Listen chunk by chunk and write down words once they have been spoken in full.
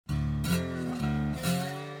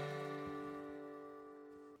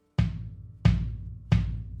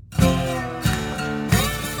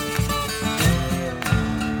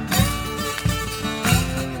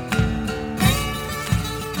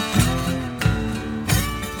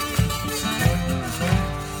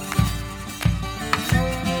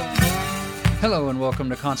Hello and welcome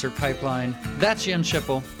to Concert Pipeline. That's Jen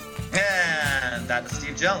Schipple. And that's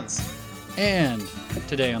Steve Jones. And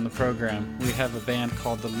today on the program, we have a band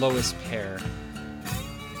called The Lowest Pair.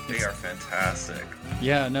 They are fantastic.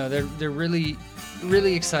 Yeah, no, they're really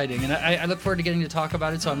exciting. And I look forward to getting to talk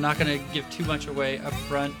about it, so I'm not going to give too much away up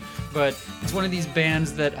front. But it's one of these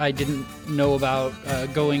bands that I didn't know about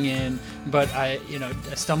going in, but I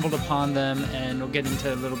stumbled upon them, and we'll get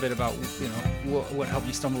into a little bit about what helped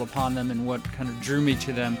me stumble upon them and what kind of drew me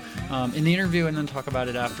to them in the interview, and then talk about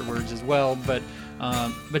it afterwards as well. But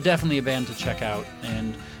definitely a band to check out.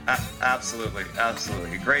 And absolutely,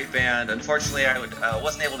 great band. Unfortunately, I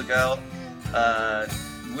wasn't able to go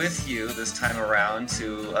with you this time around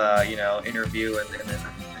to interview and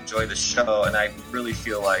enjoy the show, and I really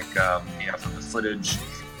feel like from the footage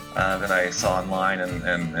that I saw online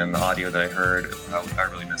and the audio that I heard, I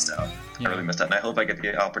really missed out. Yeah. I really missed out, and I hope I get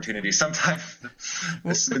the opportunity sometime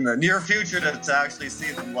in the near future to actually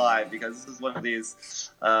see them live, because this is one of these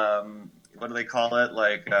what do they call it,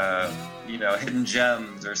 like hidden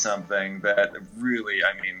gems or something that really,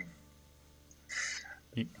 I mean,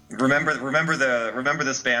 remember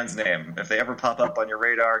this band's name. If they ever pop up on your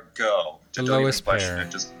radar, go. The Lowest Pair.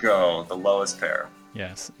 Just go. The Lowest Pair.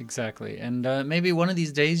 Yes, exactly. And maybe one of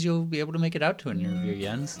these days you'll be able to make it out to an interview,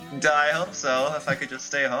 Jens. I hope so, if I could just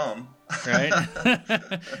stay home. Right?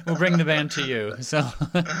 We'll bring the band to you. So.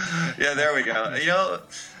 Yeah, there we go.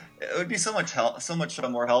 It would be so much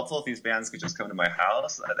more helpful if these bands could just come to my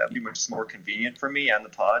house. That'd be much more convenient for me and the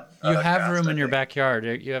pod. You have room in your backyard.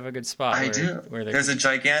 You have a good spot. I do. There's a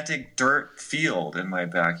gigantic dirt field in my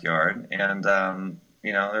backyard, and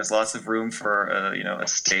there's lots of room for a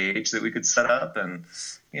stage that we could set up, and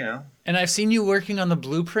And I've seen you working on the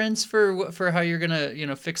blueprints for how you're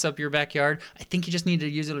gonna fix up your backyard. I think you just need to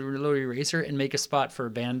use a little eraser and make a spot for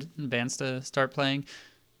bands to start playing.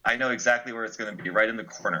 I know exactly where it's going to be, right in the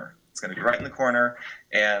corner. It's going to be right in the corner,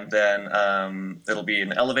 and then it'll be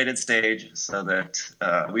an elevated stage, so that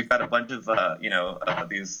we've got a bunch of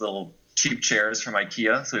these little cheap chairs from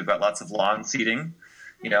IKEA. So we've got lots of lawn seating,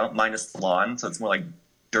 minus the lawn, so it's more like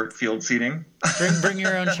dirt field seating. Bring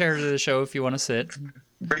your own chair to the show if you want to sit.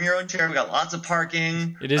 Bring your own chair. We got lots of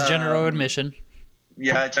parking. It is general admission.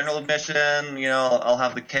 Yeah, general admission. I'll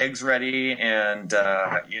have the kegs ready, and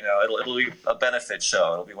it'll be a benefit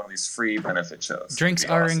show. It'll be one of these free benefit shows. Drinks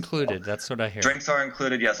are included. That's what I hear. Drinks are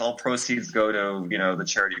included. Yes, all proceeds go to the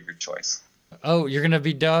charity of your choice. Oh, you're gonna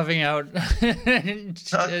be doving out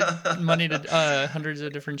money to hundreds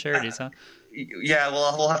of different charities, huh? Yeah,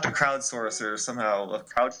 well, we'll have to crowdsource or somehow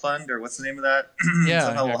crowdfund, or what's the name of that? Yeah,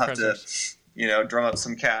 somehow we'll have to, drum up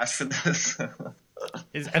some cash for this.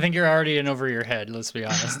 I think you're already in over your head, let's be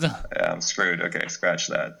honest. Yeah, I'm screwed. Okay, scratch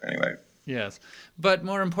that. Anyway. Yes. But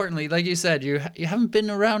more importantly, like you said, you haven't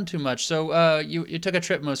been around too much. So you took a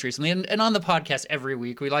trip most recently. And on the podcast every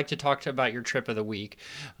week, we like to talk about your trip of the week.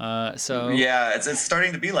 Yeah, it's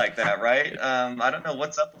starting to be like that, right? I don't know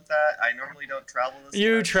what's up with that. I normally don't travel this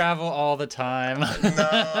You much. Travel all the time.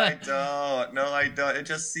 No, I don't. It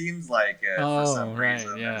just seems like it for some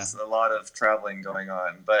reason. Yeah. There's a lot of traveling going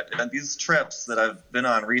on. But these trips that I've been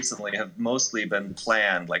on recently have mostly been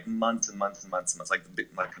planned, like months and months and months and months, like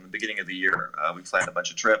in the beginning of the year. We planned a bunch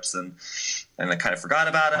of trips and I kind of forgot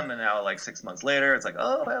about them, and now like 6 months later it's like,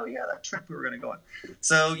 oh well, yeah, that trip we were going to go on.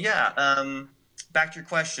 So back to your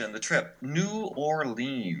question, the trip, New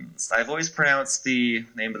Orleans. I've always pronounced the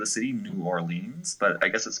name of the city New Orleans, but I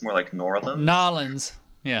guess it's more like Norland. Nolans.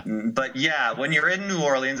 Yeah. But yeah, when you're in New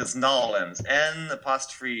Orleans, it's Nolans. N''AW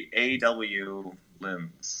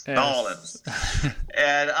Limbs. Nolans.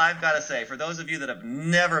 And I've got to say, for those of you that have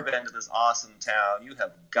never been to this awesome town, you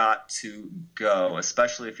have got to go,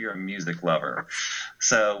 especially if you're a music lover.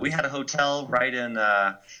 So we had a hotel right in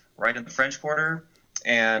the French Quarter,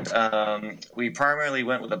 and we primarily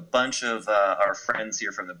went with a bunch of our friends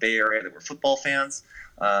here from the Bay Area that were football fans.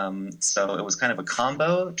 So it was kind of a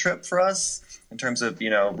combo trip for us in terms of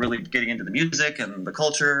really getting into the music and the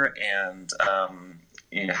culture, and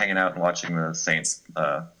hanging out and watching the Saints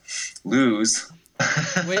lose.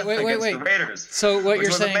 Wait. The Raiders. So what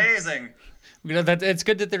you're saying? Amazing. It's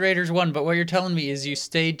good that the Raiders won, but what you're telling me is you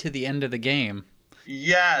stayed to the end of the game.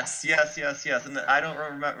 Yes. And I don't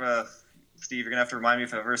remember. Steve, you're going to have to remind me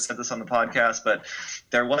if I've ever said this on the podcast, but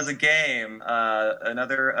there was a game,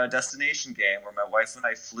 another destination game, where my wife and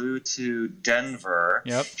I flew to Denver.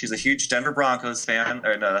 Yep. She's a huge Denver Broncos fan.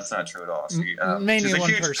 Or no, that's not true at all. Mainly she's a one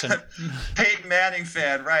huge person. Peyton Manning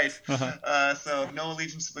fan, right. Uh-huh. So no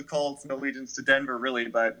allegiance to the Colts, no allegiance to Denver, really,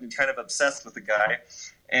 but I'm kind of obsessed with the guy.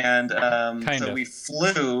 And Kind so of. we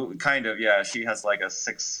flew, kind of, yeah. She has like a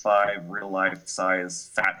 6'5" real life size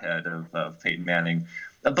fat head of Peyton Manning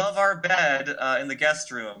above our bed in the guest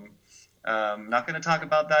room. Not going to talk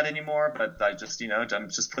about that anymore, but I'm just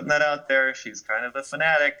putting that out there. She's kind of a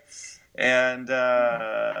fanatic, and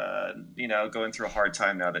going through a hard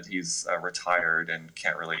time now that he's retired and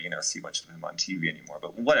can't really see much of him on TV anymore.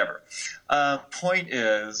 But whatever. Point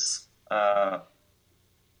is,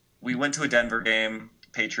 we went to a Denver game.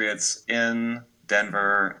 Patriots in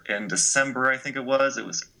Denver in December, I think it was. It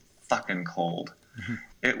was fucking cold. Mm-hmm.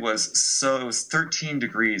 It was 13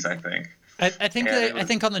 degrees, I think. I think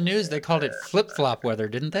on the news they called it flip-flop weather,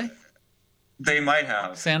 didn't they? They might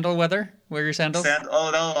have. Sandal weather? Wear your sandals? Oh,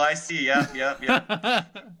 no, I see. Yeah.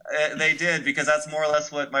 They did, because that's more or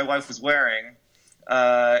less what my wife was wearing.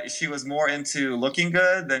 She was more into looking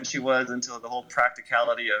good than she was into the whole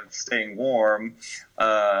practicality of staying warm,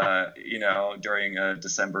 during a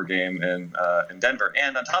December game in Denver.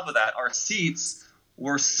 And on top of that, our seats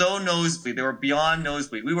were so nosebleed. They were beyond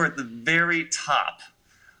nosebleed. We were at the very top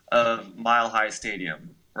of Mile High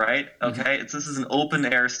Stadium, right? Okay, mm-hmm. This is an open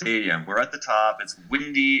air stadium. We're at the top. It's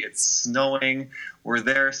windy. It's snowing. We're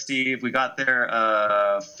there, Steve. We got there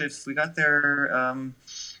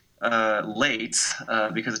late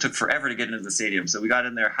because it took forever to get into the stadium. So we got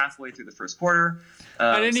in there halfway through the first quarter.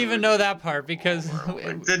 I didn't even know that part because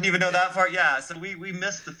didn't even know that part. Yeah, so we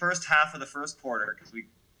missed the first half of the first quarter because we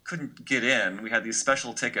couldn't get in. We had these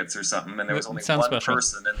special tickets or something, and there was only one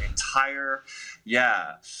person in the entire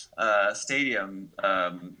stadium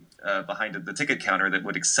behind the ticket counter that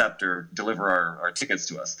would accept or deliver our tickets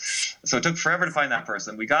to us. So it took forever to find that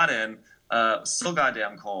person. We got in. So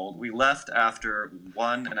goddamn cold. We left after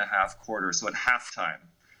 1.5 quarters. So at halftime,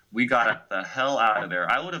 we got the hell out of there.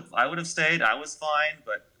 I would have stayed. I was fine,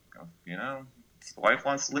 but if the wife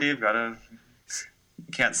wants to leave,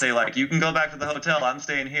 can't say like, you can go back to the hotel. I'm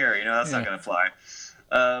staying here. That's not going to fly.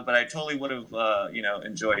 But I totally would have,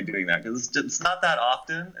 enjoyed doing that, because it's not that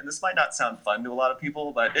often, and this might not sound fun to a lot of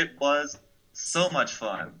people, but it was so much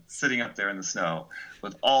fun sitting up there in the snow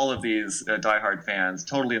with all of these diehard fans,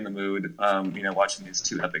 totally in the mood, watching these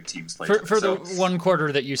two epic teams play. For the one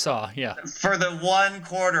quarter that you saw, yeah. For the one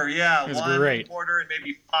quarter, yeah. It was great. Quarter and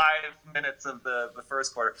maybe 5 minutes of the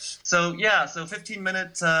first quarter. So, yeah, 15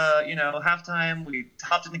 minutes, halftime, we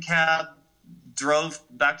hopped in the cab,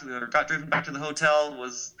 got driven back to the hotel.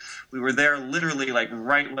 We were there literally like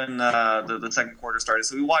right when the second quarter started.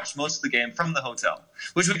 So we watched most of the game from the hotel,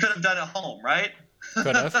 which we could have done at home, right?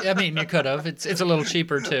 Could have. I mean, you could have. It's a little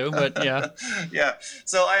cheaper too, but yeah. Yeah.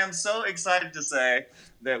 So I am so excited to say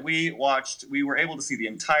that we were able to see the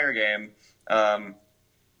entire game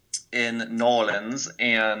in New Orleans,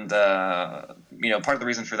 and part of the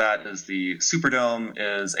reason for that is the Superdome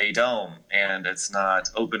is a dome, and it's not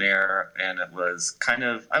open air, and it was kind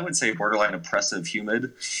of, I would say, borderline oppressive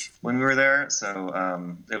humid when we were there,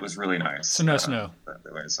 so it was really nice. So no snow.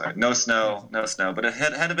 No snow, but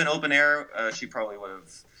had it been open air, she probably would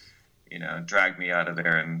have, dragged me out of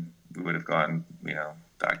there, and we would have gone,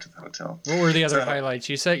 back to the hotel. What were the other highlights?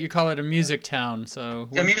 You said you call it a music town, so...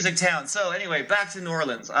 A music town. So anyway, back to New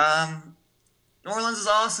Orleans. New Orleans is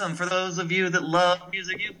awesome. For those of you that love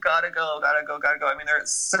music, you've got to go. I mean, there are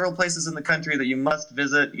several places in the country that you must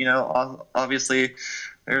visit. Obviously,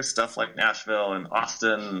 there's stuff like Nashville and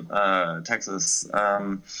Austin, Texas.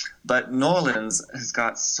 But New Orleans has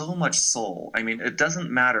got so much soul. I mean, it doesn't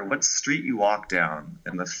matter what street you walk down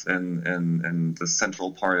in the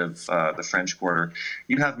central part of the French Quarter.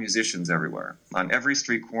 You have musicians everywhere. On every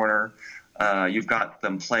street corner, you've got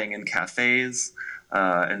them playing in cafes.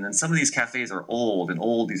 And then some of these cafes are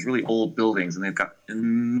these really old buildings, and they've got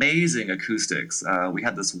amazing acoustics. We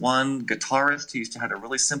had this one guitarist. He had a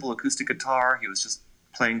really simple acoustic guitar. He was just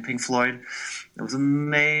playing Pink Floyd. It was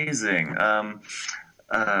amazing.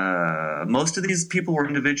 Most of these people were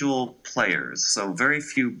individual players, so very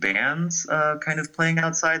few bands kind of playing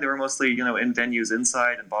outside. They were mostly, in venues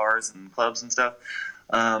inside and bars and clubs and stuff.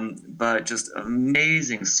 But just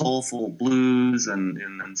amazing soulful blues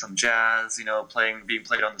and some jazz, being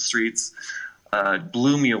played on the streets.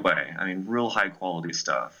 Blew me away. I mean, real high quality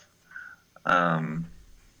stuff.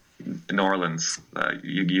 New Orleans,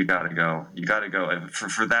 you gotta go. You gotta go.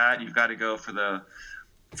 For that, you've got to go for the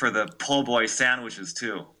po' boy sandwiches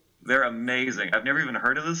too. They're amazing. I've never even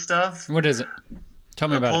heard of this stuff. What is it? Tell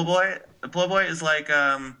me about it. The po' boy is like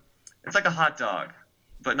it's like a hot dog,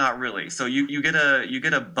 but not really. So you get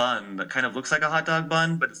a bun that kind of looks like a hot dog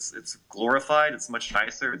bun, but it's glorified. It's much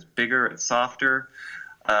nicer. It's bigger. It's softer,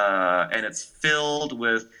 and it's filled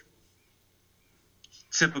with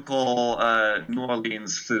typical New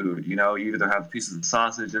Orleans food. You either have pieces of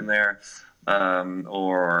sausage in there,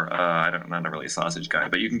 or I'm not really a sausage guy,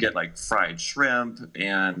 but you can get like fried shrimp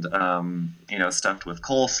and stuffed with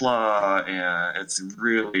coleslaw, and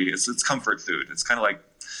it's comfort food. It's kind of like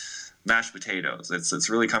mashed potatoes. It's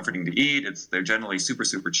really comforting to eat. They're generally super,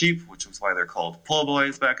 super cheap, which is why they're called po'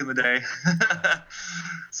 boys back in the day.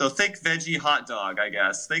 So think veggie hot dog, I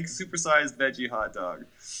guess. Think supersized veggie hot dog,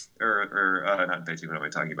 or not veggie. What am I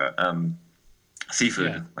talking about?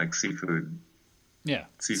 Seafood, like seafood. Yeah,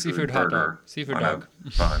 seafood hot dog. Seafood dog.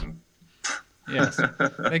 Fun. Yes,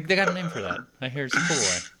 they got a name for that. I hear it's po'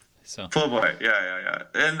 boy. So po' boy, yeah.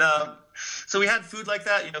 And so we had food like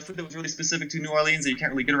that, food that was really specific to New Orleans that you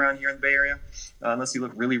can't really get around here in the Bay Area, unless you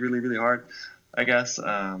look really, really, really hard, I guess.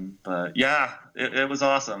 But yeah, it was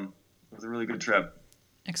awesome. It was a really good trip.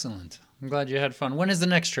 Excellent. I'm glad you had fun. When is the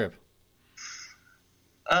next trip?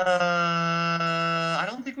 I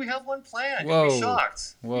don't think we have one planned. Whoa. You'd be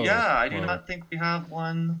shocked. Whoa. Yeah, I do not think we have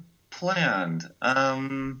one planned.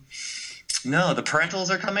 No, the Parentals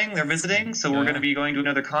are coming. They're visiting, so we're going to be going to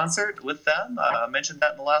another concert with them. I mentioned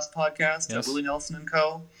that in the last podcast. Yes. Willie Nelson and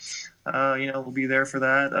Co. We'll be there for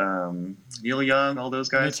that. Neil Young, all those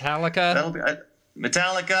guys. Metallica. That'll be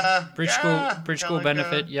Metallica. Bridge School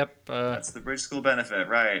benefit. Yep. That's the Bridge School benefit.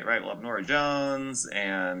 Right. We'll have Norah Jones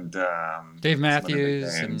and Dave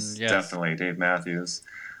Matthews. And, yes. Definitely Dave Matthews.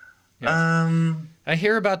 Yes. I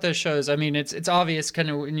hear about those shows. I mean, it's obvious kind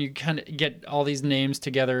of when you kind of get all these names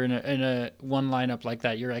together in a one lineup like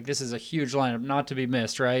that. You're like, this is a huge lineup, not to be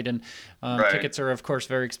missed, right? And tickets are, of course,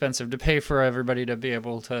 very expensive to pay for everybody to be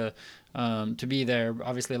able to be there.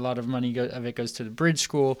 Obviously, a lot of money of it goes to the Bridge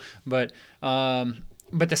School, but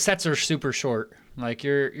the sets are super short. Like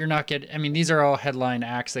you're not getting. I mean, these are all headline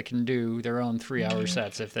acts that can do their own 3-hour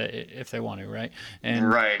sets if they want to, right? And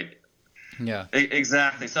right. Yeah,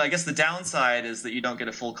 exactly. So I guess the downside is that you don't get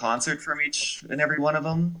a full concert from each and every one of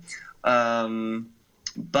them,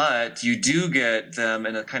 but you do get them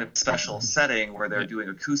in a kind of special setting where they're doing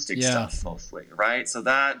acoustic stuff mostly, right? So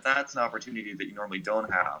that's an opportunity that you normally don't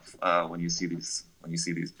have when you see these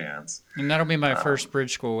bands. And that'll be my first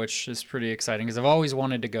Bridge School, which is pretty exciting because I've always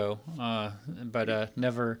wanted to go, but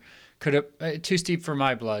never could have. Too steep for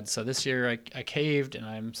my blood. So this year I caved, and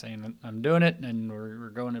I'm saying I'm doing it, and we're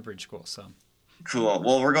going to Bridge School. So cool.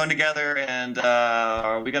 Well, we're going together, and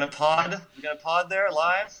are we gonna pod? We gonna pod there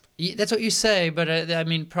live? Yeah, that's what you say, but I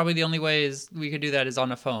mean, probably the only way is we could do that is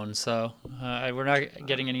on a phone. So we're not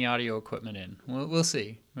getting any audio equipment in. We'll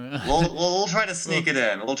see. We'll try to sneak it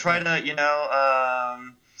in. We'll try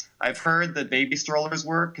to, I've heard that baby strollers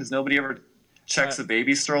work because nobody ever checks a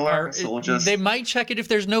baby stroller. So we'll just. They might check it if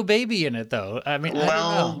there's no baby in it, though. I mean,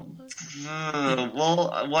 I don't know.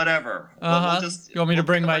 Well, whatever. We'll just, you want me to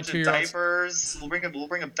bring my 2-year-old diapers? We'll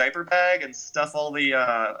bring a diaper bag and stuff all the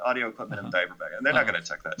audio equipment in the diaper bag, and they're not going to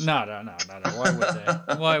check that shit. No. Why would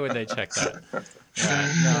they? Why would they check that?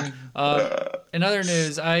 Yeah, no. In other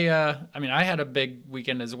news, I had a big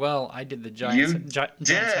weekend as well. I did the Giants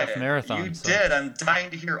half marathon. You did. I'm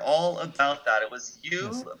dying to hear all about that. It was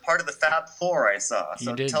part of the Fab Four I saw.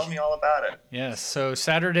 So tell me all about it. Yes. So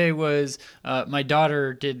Saturday was my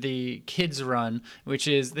daughter did the kids run, which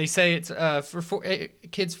is they say it's for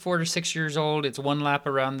kids 4 to 6 years old. It's one lap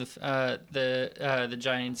around the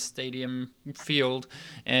Giants stadium field,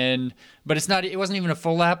 but it's not. It wasn't even a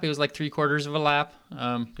full lap. It was like 3/4 of a lap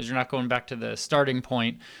because you're not going back to the starting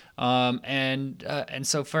point. And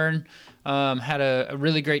so Fern had a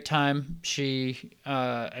really great time. She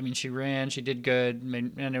ran. She did good,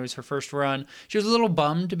 and it was her first run. She was a little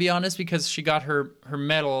bummed, to be honest, because she got her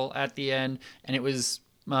medal at the end, and it was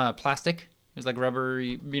plastic. It was like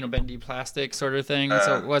rubbery, bendy plastic sort of thing.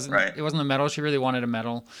 So it wasn't a medal. She really wanted a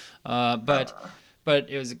medal, but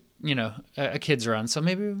it was a kid's run. So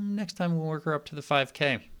maybe next time we'll work her up to the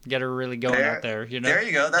 5K, get her really going out there. There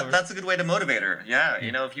you go. That's a good way to motivate her. Yeah.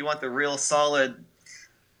 If you want the real solid,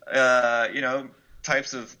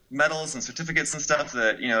 types of medals and certificates and stuff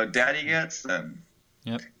that Daddy gets, then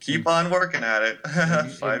keep on working at it.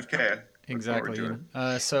 5K. Exactly.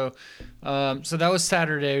 So that was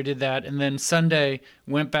Saturday. We did that, and then Sunday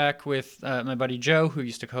went back with my buddy Joe, who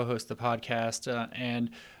used to co-host the podcast,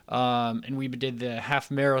 and we did the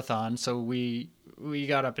half marathon. So we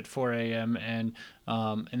got up at 4 a.m. and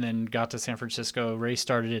then got to San Francisco. Race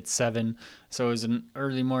started at 7, so it was an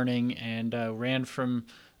early morning, and ran from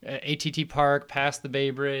ATT Park past the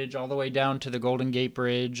Bay Bridge all the way down to the Golden Gate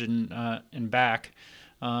Bridge and back,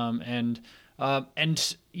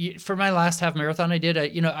 For my last half marathon I did,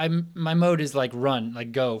 my mode is like run,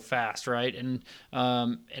 like go fast, right? And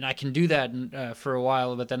I can do that for a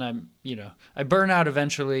while, but then I burn out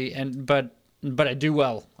eventually, but I do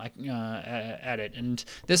well at it. And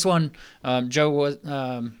this one,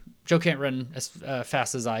 Joe can't run as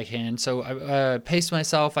fast as I can, so I paced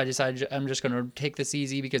myself. I decided I'm just going to take this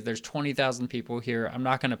easy because there's 20,000 people here. I'm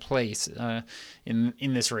not going to place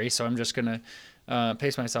in this race, so I'm just going to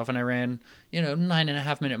pace myself. And I ran,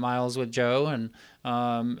 9.5 minute miles with Joe,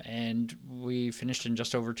 and we finished in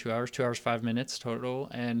just over 2 hours, 2 hours 5 minutes total,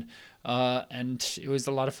 and it was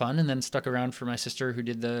a lot of fun. And then stuck around for my sister who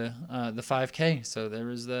did the 5K. So there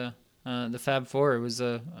was the Fab Four. It was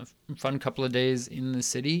a fun couple of days in the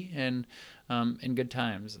city and good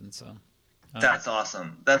times, and so. That's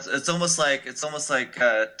awesome. It's almost like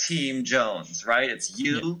Team Jones, right? It's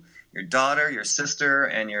you, your daughter, your sister,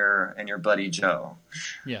 and your buddy Joe.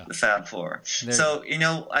 Yeah. The Fab Four. So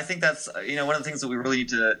I think that's one of the things that we really need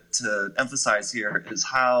to emphasize here is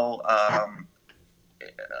how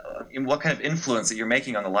what kind of influence that you're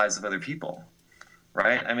making on the lives of other people.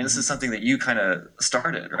 Right? I mean, this is something that you kind of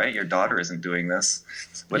started, right? Your daughter isn't doing this,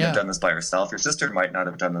 wouldn't have done this by herself. Your sister might not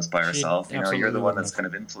have done this by herself. You're the one that's kind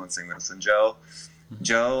of influencing this. And Joe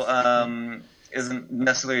isn't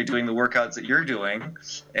necessarily doing the workouts that you're doing.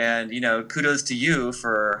 And, kudos to you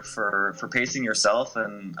for pacing yourself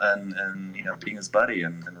and being his buddy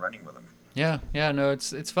and running with him. Yeah, no,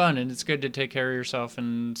 it's fun and it's good to take care of yourself.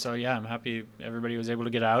 And so, I'm happy everybody was able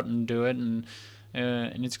to get out and do it.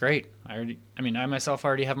 And it's great. I myself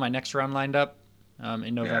already have my next run lined up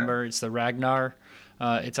in November. Yeah. It's the Ragnar.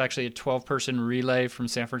 It's actually a 12-person relay from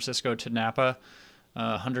San Francisco to Napa,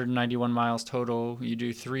 191 miles total. You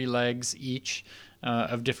do 3 legs each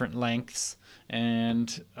of different lengths, and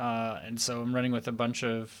so I'm running with a bunch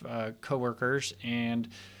of coworkers, and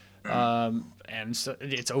so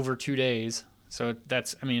it's over 2 days. So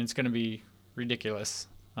it's going to be ridiculous.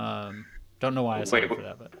 Don't know why I signed up for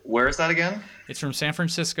that, but where is that again? It's from San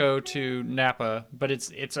Francisco to Napa, but it's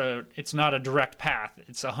not a direct path.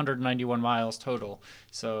 It's 191 miles total.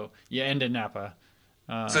 So you end in Napa.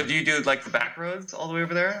 So do you do like the back roads all the way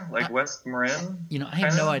over there, like West Marin? I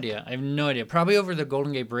have no idea. I have no idea. Probably over the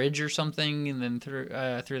Golden Gate Bridge or something, and then through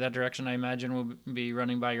that direction. I imagine we'll be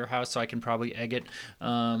running by your house, so I can probably egg it.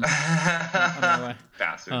 On my way.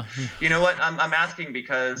 Bastard. You know what? I'm asking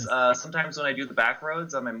because sometimes when I do the back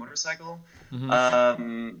roads on my motorcycle,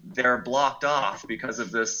 they're blocked off because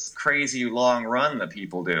of this crazy long run that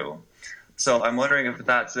people do. So I'm wondering if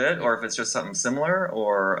that's it, or if it's just something similar,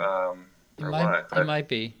 or. It might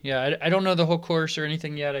be. Yeah, I don't know the whole course or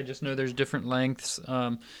anything yet. I just know there's different lengths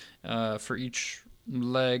for each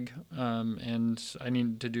leg, and I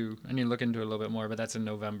need to look into it a little bit more, but that's in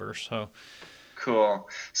November. So cool.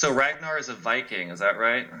 So Ragnar is a Viking, is that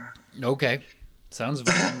right? Okay. Sounds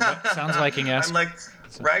Viking-esque. I'm like,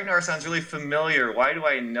 Ragnar sounds really familiar. Why do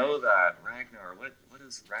I know that? Ragnar. What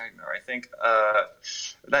is Ragnar? I think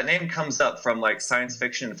that name comes up from like science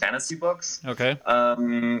fiction and fantasy books. Okay.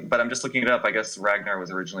 But I'm just looking it up. I guess Ragnar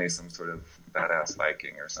was originally some sort of badass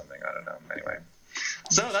Viking or something. I don't know. Anyway.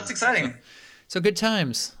 So that's exciting. So good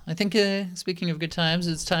times. I think speaking of good times,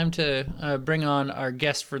 it's time to bring on our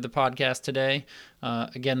guest for the podcast today.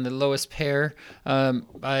 Again, the Lowest Pair.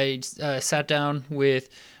 I sat down with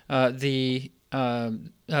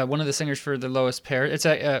one of the singers for the Lowest Pair. It's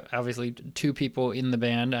obviously 2 people in the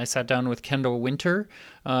band. I sat down with Kendall Winter,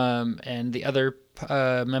 and the other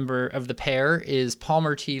member of the pair is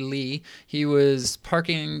Palmer T. Lee. He was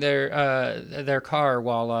parking their car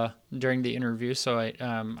while during the interview, so I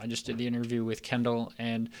just did the interview with Kendall,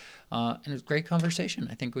 and it was a great conversation.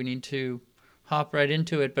 I think we need to hop right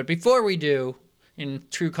into it, but before we do, in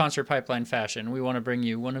true Concert Pipeline fashion, we want to bring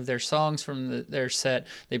you one of their songs from their set.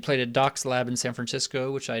 They played at Doc's Lab in San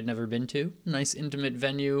Francisco, which I had never been to. Nice intimate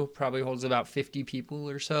venue, probably holds about 50 people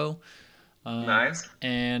or so. Nice.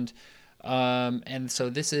 And so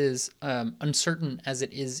this is Uncertain as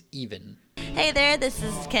It Is Even. Hey there, this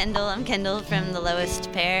is Kendall. I'm Kendall from The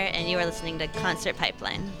Lowest Pair, and you are listening to Concert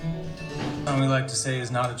Pipeline. What we like to say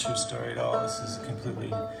is not a true story at all. This is a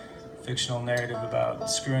completely fictional narrative about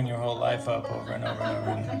screwing your whole life up over and over and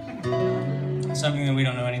over again. Something that we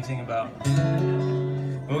don't know anything about.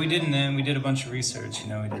 What we did, and then we did a bunch of research. We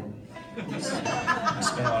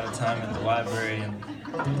spent a lot of time at the library and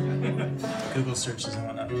Google searches and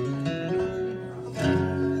whatnot.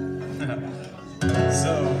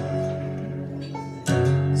 So.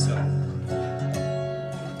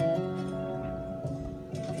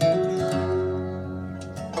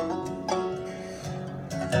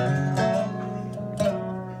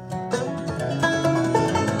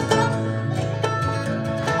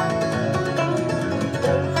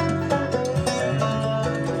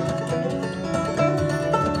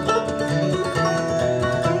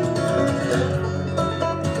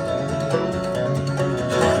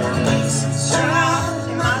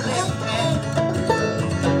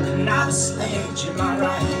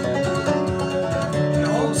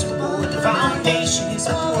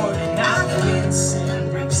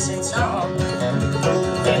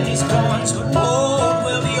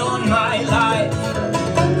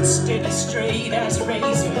 straight as a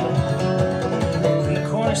razor. And the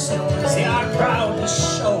cornerstones, they are proudly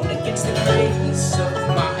shown against the grace of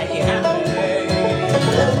my hand.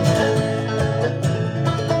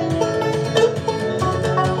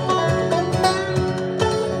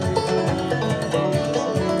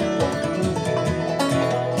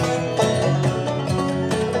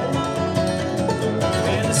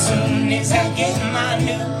 As I get my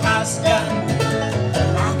new house done,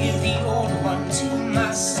 I'll give the old one to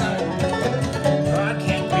my son. I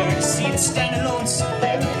can't bear to see it stand alone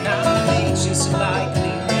somewhere, and I'm anxious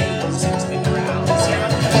likely raised into the ground.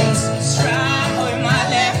 I'm placing stride with my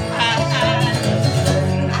left hand,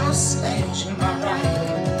 and I'll sledge in my right.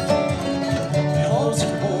 The holes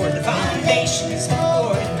are bored, the foundation is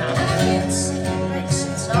poured, and I'm dancing bricks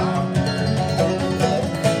and stone.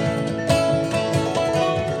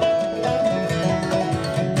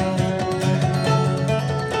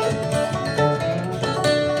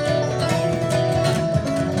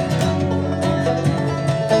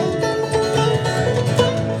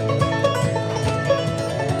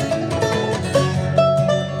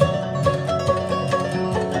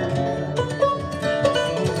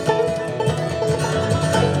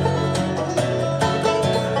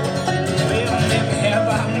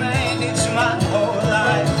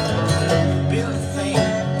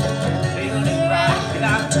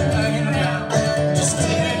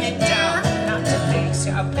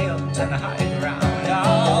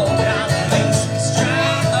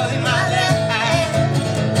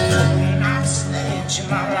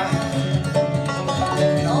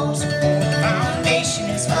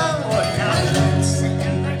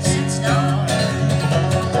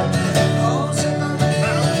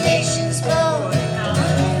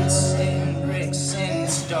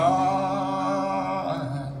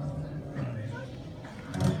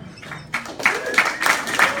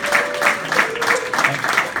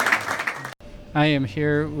 I am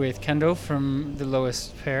here with Kendall from The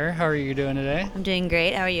Lowest Pair. How are you doing today? I'm doing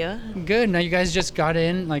great. How are you? Good. Now you guys just got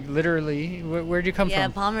in, like literally. Where'd you come from? Yeah,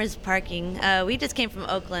 Palmer's Parking. We just came from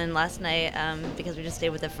Oakland last night because we just stayed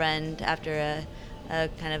with a friend after a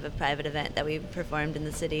kind of a private event that we performed in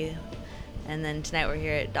the city. And then tonight we're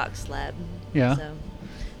here at Doc's Lab. Yeah. So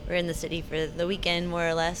we're in the city for the weekend, more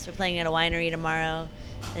or less. We're playing at a winery tomorrow,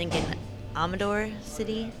 I think in Amador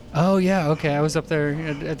City. Oh, yeah. Okay. I was up there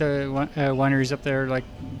at the wineries up there like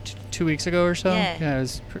 2 weeks ago or so. Yeah. It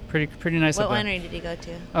was pretty nice What up there. winery did you go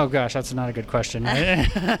to? Oh, gosh. That's not a good question. I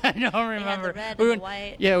don't remember. They had the red We and went, the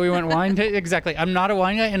white. yeah, we went wine. Exactly. I'm not a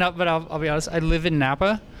wine guy, but I'll be honest. I live in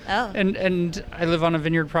Napa. Oh. And I live on a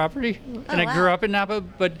vineyard property, and I grew wow. up in Napa,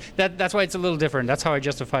 but that's why it's a little different. That's how I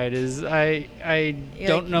justify it. Is I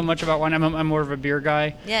don't know much about wine. I'm more of a beer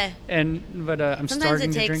guy. Yeah. But I'm Sometimes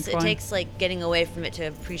starting to drink wine. it takes like getting away from it to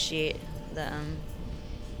appreciate the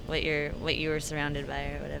what you were surrounded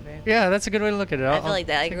by or whatever. Yeah, that's a good way to look at it. I feel like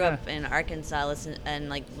that. I grew up in Arkansas, and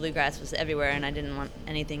like bluegrass was everywhere, and I didn't want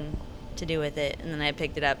anything to do with it. And then I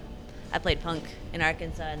picked it up. I played punk in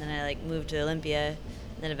Arkansas, and then I like moved to Olympia.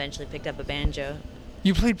 Then eventually picked up a banjo.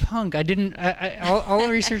 You played punk. I didn't. All the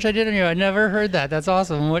research I did on you, I never heard that. That's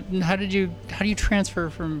awesome. How do you transfer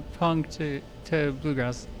from punk to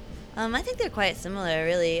bluegrass? I think they're quite similar,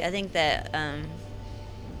 really. I think that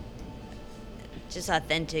just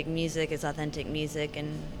authentic music is authentic music,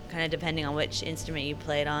 and kind of depending on which instrument you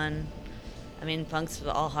play it on. I mean, punk's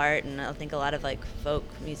all heart, and I think a lot of like folk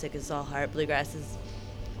music is all heart. Bluegrass is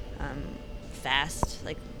fast,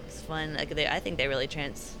 like. Fun. Like I think they really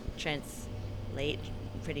translate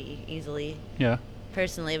pretty easily. Yeah.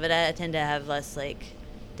 Personally, but I tend to have less like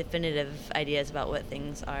definitive ideas about what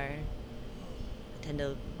things are. I tend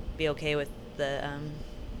to be okay with the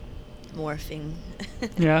morphing.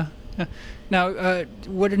 Yeah. Now,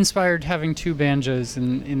 what inspired having two banjos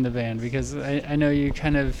in the band? Because I know you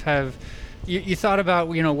kind of have, you thought about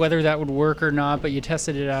whether that would work or not, but you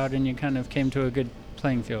tested it out and you kind of came to a good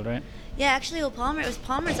playing field, right? Yeah, actually, it was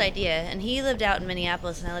Palmer's idea, and he lived out in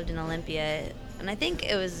Minneapolis, and I lived in Olympia, and I think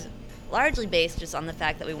it was largely based just on the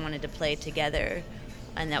fact that we wanted to play together,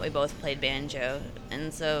 and that we both played banjo,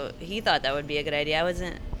 and so he thought that would be a good idea. I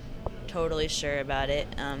wasn't totally sure about it,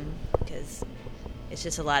 because it's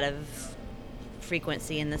just a lot of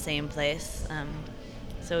frequency in the same place,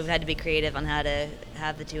 so we've had to be creative on how to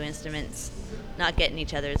have the two instruments not get in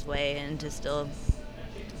each other's way, and to still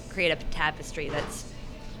create a tapestry that's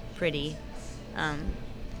pretty,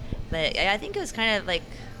 but I think it was kind of like,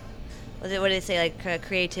 what do they say? Like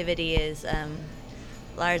creativity is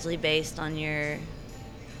largely based on your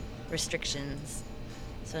restrictions.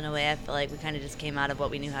 So in a way, I feel like we kind of just came out of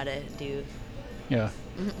what we knew how to do. Yeah.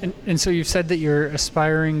 And so you've said that you're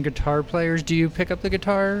aspiring guitar players. Do you pick up the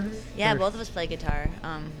guitar? Yeah, or- both of us play guitar.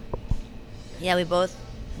 Yeah,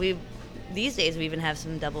 we these days we even have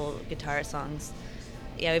some double guitar songs.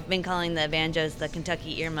 Yeah, we've been calling the banjos the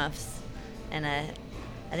Kentucky earmuffs, and I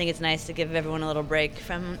think it's nice to give everyone a little break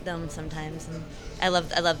from them sometimes. And I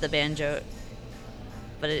love the banjo,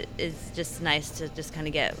 but it is just nice to just kind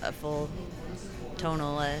of get a full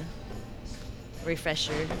tonal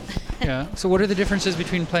refresher. Yeah. So what are the differences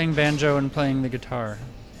between playing banjo and playing the guitar?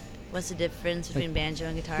 What's the difference between banjo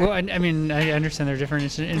and guitar? Well, I mean, I understand they're different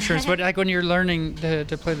instruments, but like when you're learning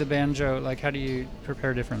to play the banjo, like how do you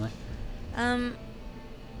prepare differently?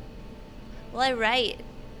 Well, I write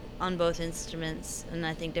on both instruments, and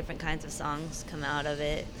I think different kinds of songs come out of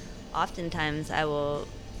it. Oftentimes, I will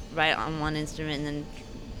write on one instrument and then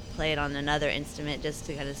play it on another instrument just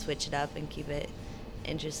to kind of switch it up and keep it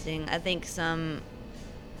interesting. I think some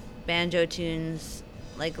banjo tunes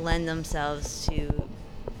like lend themselves to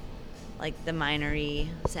like the minor-y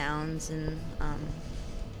sounds and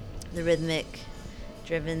the rhythmic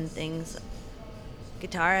driven things.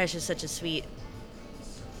 Guitar is just such a sweet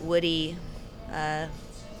woody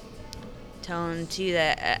tone too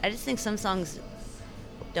that I just think some songs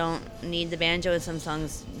don't need the banjo and some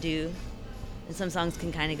songs do, and some songs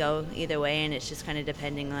can kind of go either way, and it's just kind of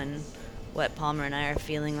depending on what Palmer and I are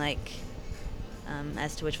feeling like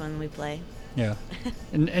as to which one we play. Yeah.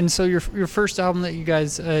 and so your first album that you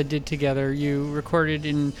guys did together, you recorded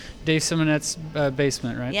in Dave Simonette's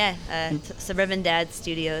basement, right? Yeah, Suburban Dad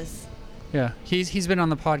Studios. Yeah, he's been on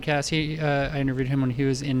the podcast. I interviewed him when he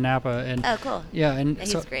was in Napa, and Oh, cool. yeah, and Yeah,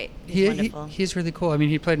 so he's great. He's wonderful. He's really cool. I mean,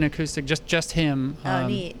 he played an acoustic, just him. Oh,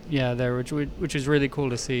 neat. Yeah, there, which is really cool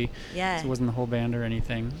to see. Yeah. So it wasn't the whole band or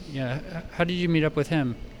anything. Yeah. How did you meet up with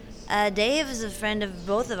him? Dave is a friend of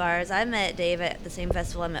both of ours. I met Dave at the same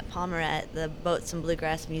festival I met Palmer at, the Boats and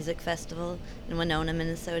Bluegrass Music Festival in Winona,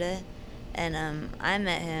 Minnesota. And I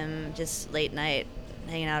met him just late night,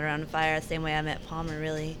 hanging out around a fire, the same way I met Palmer,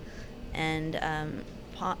 really. And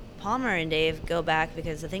Palmer and Dave go back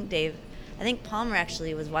because I think Palmer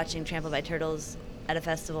actually was watching Trampled by Turtles at a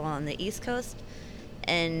festival on the East Coast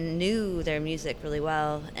and knew their music really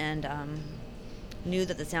well, and knew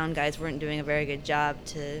that the sound guys weren't doing a very good job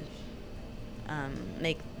to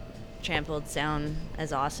make Trampled sound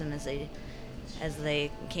as awesome as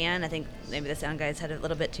they can. I think maybe the sound guys had a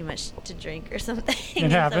little bit too much to drink or something.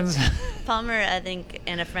 It happens. So Palmer, I think,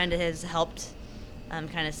 and a friend of his helped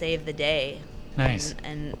kind of save the day. Nice.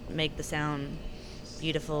 And make the sound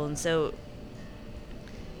beautiful. And so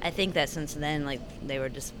I think that since then, like, they were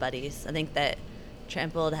just buddies. I think that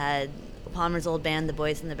Trampled had Palmer's old band, the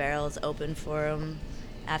Boys in the Barrels, open for him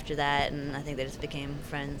after that, and I think they just became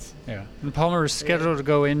friends. Yeah. And Palmer was scheduled to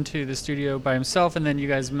go into the studio by himself, and then you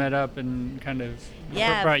guys met up and kind of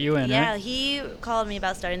brought you in, Yeah, right? he called me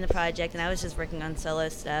about starting the project, and I was just working on solo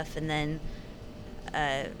stuff, and then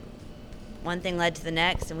one thing led to the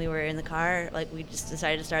next, and we were in the car, like, we just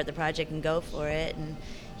decided to start the project and go for it, and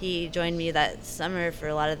he joined me that summer for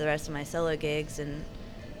a lot of the rest of my solo gigs, and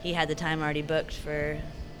he had the time already booked for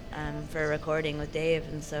a recording with Dave,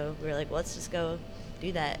 and so we were like, well, let's just go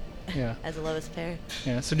do that. Yeah. As a lowest pair.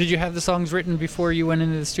 Yeah. So did you have the songs written before you went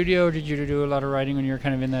into the studio, or did you do a lot of writing when you were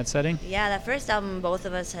kind of in that setting? Yeah, that first album, both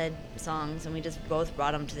of us had songs, and we just both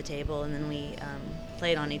brought them to the table, and then we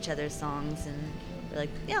played on each other's songs, and we're like,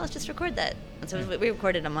 yeah, let's just record that. And so we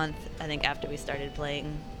recorded a month, I think, after we started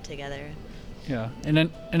playing together. Yeah. And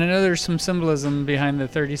I know there's some symbolism behind the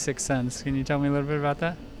 36 cents. Can you tell me a little bit about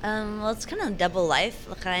that? Well, it's kind of double life.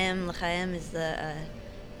 L'chaim is the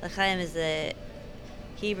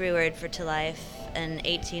Hebrew word for to life, and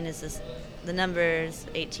 18 is the numbers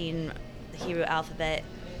 18. The Hebrew alphabet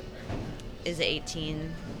is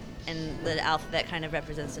 18, and the alphabet kind of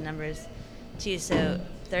represents the numbers too. So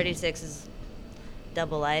 36 is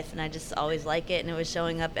double life, and I just always like it, and it was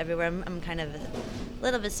showing up everywhere. I'm kind of a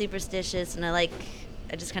little bit superstitious, and I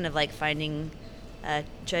just kind of like finding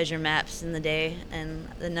treasure maps in the day, and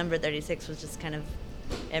the number 36 was just kind of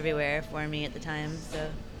everywhere for me at the time, so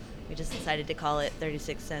we just decided to call it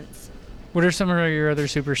 36 cents. What are some of your other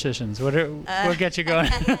superstitions? What gets you going?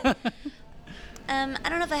 I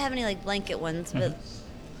don't know if I have any like blanket ones, but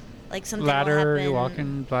like something ladder, will happen. you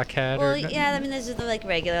walking, black cat? Well, or yeah, I mean, there's just the like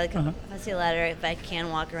regular. Like Uh-huh. if I see a ladder, if I can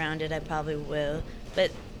walk around it, I probably will.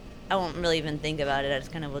 But I won't really even think about it. I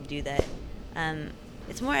just kind of will do that.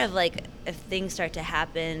 It's more of like if things start to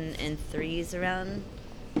happen in threes around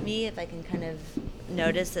me, if I can kind of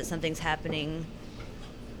notice that something's happening,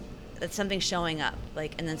 that something's showing up,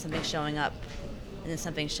 like, and then something's showing up, and then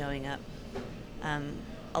something's showing up,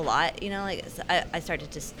 a lot, you know, like I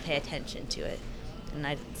started to pay attention to it. and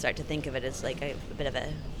I start to think of it as like a bit of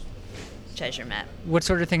a treasure map. What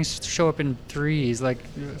sort of things show up in threes, like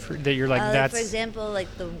that you're like that's? For example, like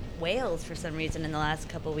the whales. For some reason, in the last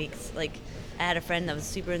couple weeks, like I had a friend that was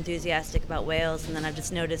super enthusiastic about whales, and then I've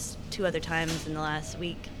just noticed 2 other times in the last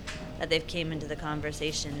week that they've came into the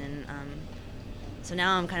conversation, and so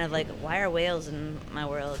now I'm kind of like, why are whales in my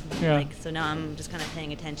world? Yeah. Like, so now I'm just kind of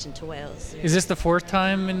paying attention to whales. Is this the 4th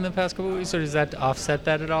time in the past couple of weeks, or does that offset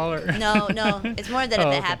that at all? Or? No. It's more that if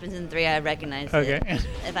Oh, it okay. happens in 3, I recognize Okay. it.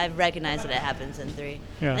 If I recognize it happens in 3.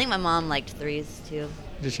 Yeah. I think my mom liked 3s too.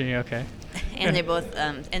 Did she? Okay. And they both,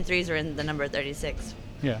 and 3s are in the number 36.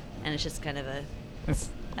 Yeah. And it's just kind of That's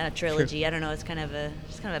a trilogy. I don't know. It's kind of a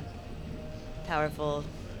powerful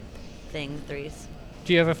thing. 3s.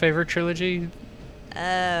 Do you have a favorite trilogy?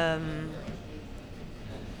 I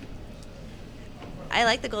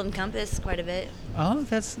like the Golden Compass quite a bit. Oh,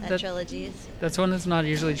 That trilogy. that's one that's not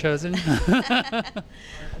usually chosen. I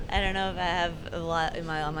don't know if I have a lot on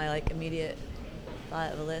my like immediate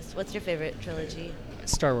thought of a list. What's your favorite trilogy?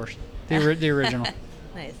 Star Wars, the original.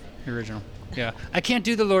 Nice. The original. Yeah, I can't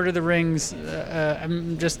do the Lord of the Rings.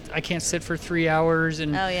 I can't sit for 3 hours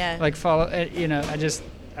and Oh, yeah. like follow.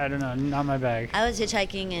 I don't know, not my bag. I was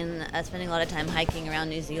hitchhiking and spending a lot of time hiking around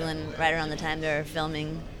New Zealand right around the time they were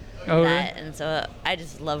filming Oh, that, really? and so I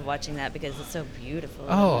just love watching that because it's so beautiful.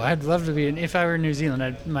 Oh, I'd love to be. If I were in New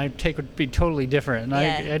Zealand, my take would be totally different. And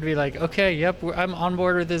Yeah. I'd be like, okay, yep, I'm on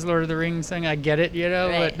board with this Lord of the Rings thing. I get it,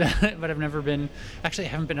 Right. but I've never been. Actually, I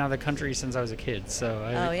haven't been out of the country since I was a kid, so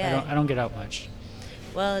I don't get out much.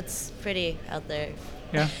 Well, it's pretty out there.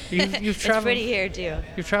 Yeah, you've It's traveled. pretty here too.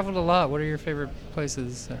 You've traveled a lot. What are your favorite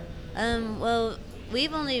places? Well,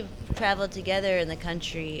 we've only traveled together in the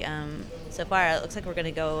country so far. It looks like we're going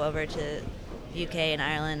to go over to UK and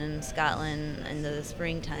Ireland and Scotland in the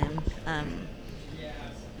springtime.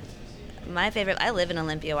 My favorite, I live in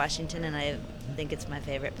Olympia, Washington, and I think it's my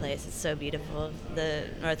favorite place. It's so beautiful. The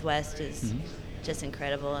Northwest is just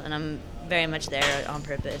incredible, and I'm very much there on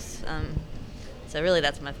purpose. So really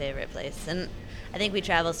that's my favorite place. And I think we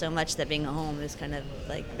travel so much that being home is kind of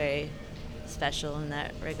like very special in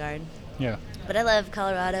that regard. Yeah. But I love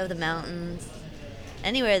Colorado, the mountains.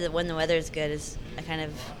 Anywhere that when the weather's good is I kind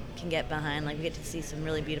of can get behind. Like we get to see some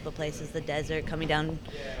really beautiful places, the desert coming down.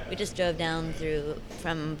 We just drove down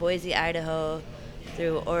from Boise, Idaho,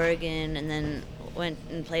 through Oregon, and then went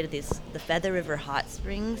and played at the Feather River Hot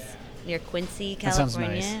Springs near Quincy, That sounds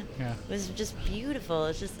California. nice. Yeah. It was just beautiful.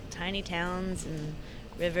 It's just tiny towns and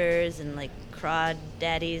rivers and like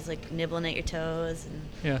crawdaddies like nibbling at your toes and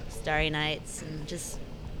Yeah. starry nights and just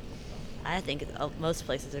I think most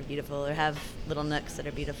places are beautiful or have little nooks that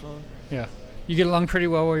are beautiful. Yeah. You get along pretty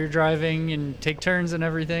well while you're driving and take turns and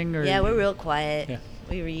everything? Or Yeah, we're real quiet. Yeah.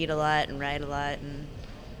 We read a lot and write a lot and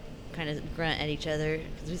kind of grunt at each other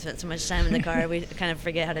because we spent so much time in the car. We kind of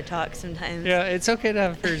forget how to talk sometimes. Yeah, it's okay to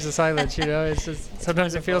have periods of silence, you know. It's just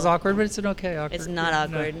sometimes it feels wonderful. awkward, but it's an okay awkward. It's not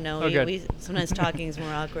awkward. No, Oh, good. we sometimes talking is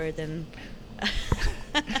more awkward than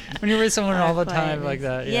When you're with someone our all the time quietness. like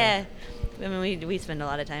that. Yeah. I mean, we spend a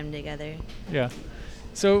lot of time together. Yeah.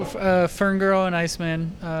 So, Fern Girl and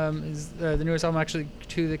Iceman is the newest album, actually,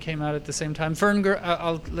 two that came out at the same time. Fern Girl,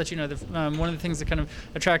 I'll let you know, one of the things that kind of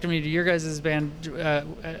attracted me to your guys' band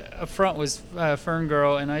up front was Fern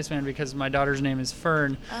Girl and Iceman because my daughter's name is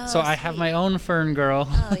Fern. Oh, so I have sweet. my own Fern Girl.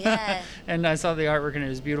 Oh, yeah. And I saw the artwork and it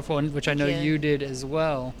was beautiful, and which I know Thank you. you did as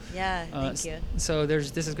well. Yeah, thank you. So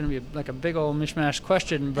this is going to be like a big old mishmash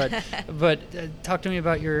question, but talk to me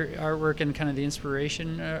about your artwork and kind of the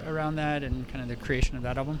inspiration around that and kind of the creation of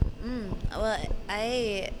that album. Well,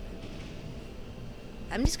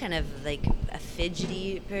 I'm just kind of like a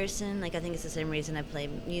fidgety person. Like I think it's the same reason I play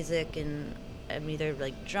music, and I'm either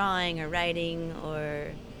like drawing or writing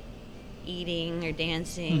or eating or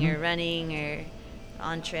dancing or running or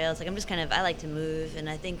on trails. Like I'm just kind of, I like to move, and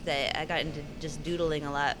I think that I got into just doodling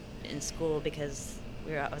a lot in school because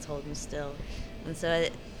I was holding still, and so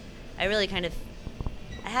I really kind of,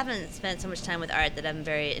 I haven't spent so much time with art that I'm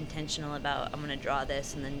very intentional about, I'm going to draw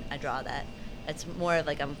this and then I draw that. It's more of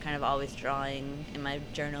like I'm kind of always drawing in my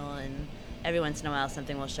journal, and every once in a while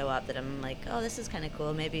something will show up that I'm like, oh, this is kind of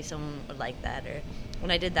cool. Maybe someone would like that. Or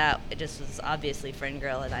when I did that, it just was obviously Fern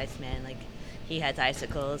Girl and Iceman. Like he has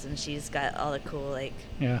icicles and she's got all the cool like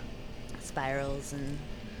spirals and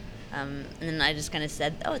then I just kind of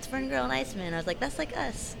said, oh, it's Fern Girl and Iceman. I was like, that's like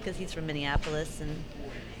us, because he's from Minneapolis, and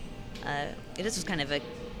it just was kind of a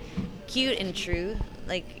cute and true,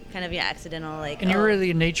 like kind of accidental, like. And you're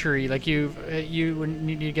really nature-y, like you when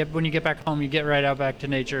you get back home, you get right out back to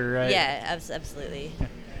nature, right? Yeah, absolutely. Yeah.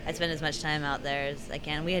 I spend as much time out there as I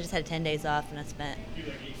can. We just had 10 days off, and I spent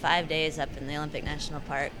 5 days up in the Olympic National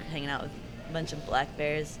Park, hanging out with a bunch of black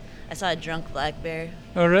bears. I saw a drunk black bear.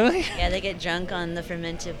 Oh, really? Yeah, they get drunk on the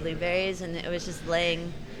fermented blueberries, and it was just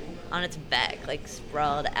laying on its back, like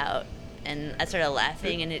sprawled out. And I started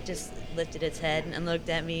laughing, and it just lifted its head and looked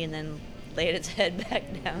at me, and then laid its head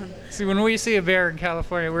back down. See, when we see a bear in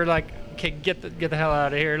California, we're like, okay, get the hell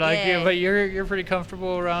out of here. Like, Yeah. But you're pretty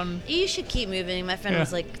comfortable around. You should keep moving. My friend Yeah.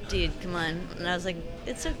 was like, dude, come on. And I was like,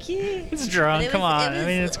 it's so cute. It's drunk. But Come on. I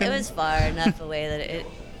mean, it's it gonna... was far enough away that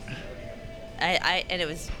and it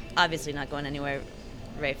was obviously not going anywhere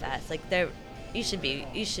very fast. Like you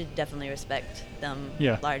should definitely respect them.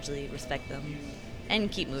 Yeah. Largely respect them,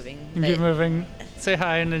 and keep moving. And keep moving. Say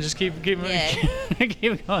hi, and then just keep moving. Yeah.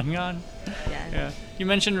 Keep going on. Yeah. You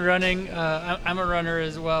mentioned running. I'm a runner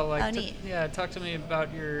as well. Like, Oh, neat. Talk to me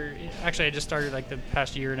about your. Actually, I just started like the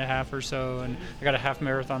past year and a half or so, and I got a half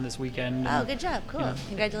marathon this weekend. Oh, good job. Cool. Yeah.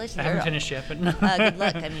 Congratulations. I haven't finished yet, but no. Good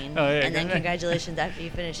luck. I mean, Oh, yeah, and then good. congratulations after you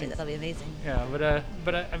finish it. That'll be amazing. Yeah,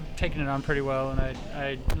 but I've taken it on pretty well, and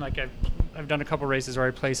I've done a couple races where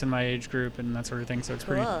I place in my age group and that sort of thing, so it's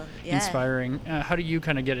pretty Cool, yeah. inspiring. How do you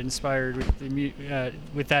kind of get inspired with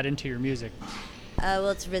with that into your music? Well,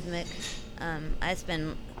 it's rhythmic. I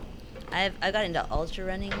got into ultra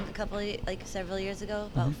running several years ago,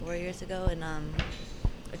 about 4 years ago, and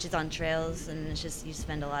which is on trails, and it's just you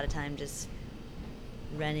spend a lot of time just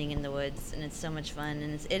running in the woods, and it's so much fun,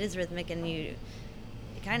 and it is rhythmic, and you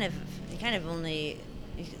kind of only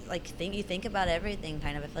you think about everything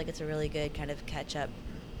kind of. I feel like it's a really good kind of catch up.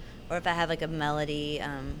 Or if I have like a melody,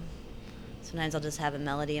 sometimes I'll just have a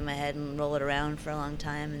melody in my head and roll it around for a long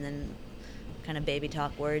time, and then kind of baby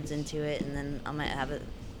talk words into it, and then I might have a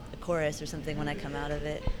chorus or something when I come out of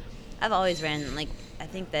it. I've always ran, I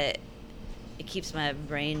think that it keeps my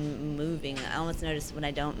brain moving. I almost notice when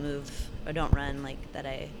I don't move or don't run, that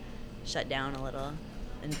I shut down a little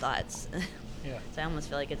in thoughts. Yeah. So I almost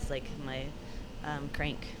feel like it's like my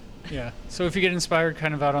crank. Yeah. So if you get inspired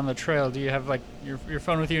kind of out on the trail, do you have your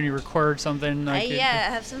phone with you and you record something? I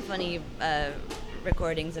have some funny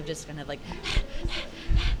recordings of just kind of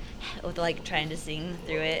with trying to sing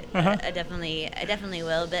through it. Uh-huh. I definitely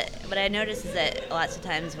will. But what I notice is that lots of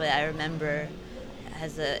times what I remember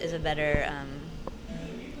is a better.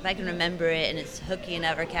 If I can remember it and it's hooky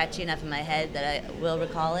enough or catchy enough in my head that I will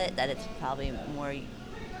recall it, that it's probably more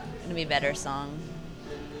gonna be a better song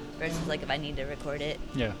versus if I need to record it.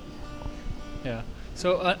 Yeah. Yeah.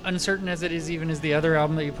 So Uncertain as It Is Even is the other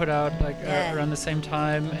album that you put out around the same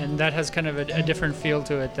time, and that has kind of a different feel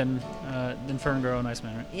to it than Fern Grow and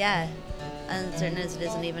Iceman, right? Yeah. Uncertain as It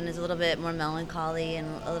Isn't Even is a little bit more melancholy and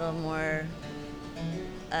a little more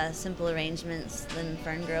simple arrangements than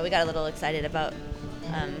Fern Grow. We got a little excited about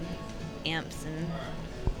amps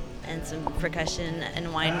and some percussion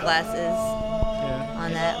and wine glasses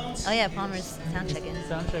on that. Oh yeah, Palmer's sound checking.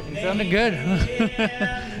 Sounded good.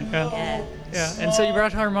 Yeah. Yeah, and so you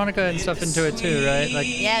brought harmonica and stuff into it too, right?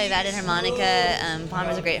 Yeah, we've added harmonica.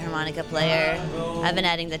 Palmer's a great harmonica player. I've been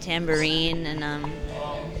adding the tambourine and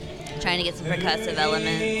trying to get some percussive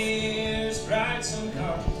elements.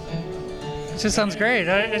 It just sounds great.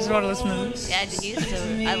 I just want to listen to this. Yeah,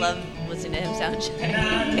 I love listening to him sound check.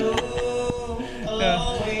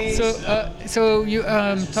 So you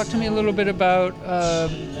talk to me a little bit about.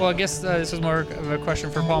 Well, I guess this is more of a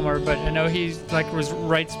question for Palmer, but I know he has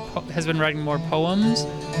been writing more poems.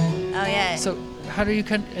 Oh yeah. So how do you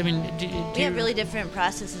we have really different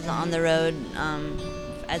processes on the road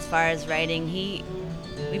as far as writing. We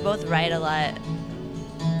both write a lot,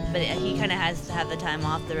 but he kind of has to have the time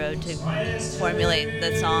off the road to formulate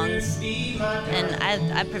the songs, and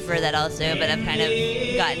I prefer that also, but I've kind of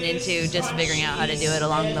gotten into just figuring out how to do it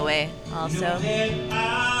along the way also.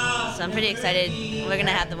 So I'm pretty excited. We're going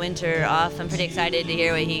to have the winter off. I'm pretty excited to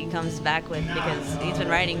hear what he comes back with, because he's been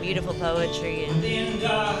writing beautiful poetry, and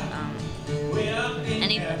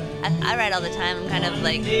I write all the time. I'm kind of I'm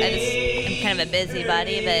kind of a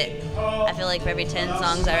busybody, but I feel like for every 10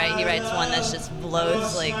 songs I write, he writes one that's just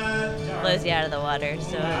blows you out of the water.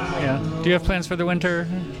 So yeah. Do you have plans for the winter?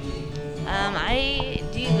 I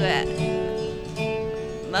do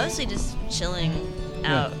mostly just chilling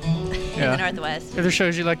out in the Northwest. Are there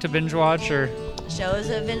shows you like to binge watch or? Shows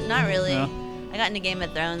have been not really. No. I got into Game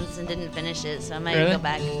of Thrones and didn't finish it, so I might Really? go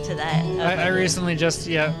back to that. I recently just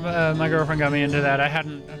my girlfriend got me into that. I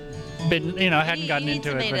hadn't been, I hadn't gotten into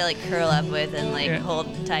it. You need somebody to curl up with and hold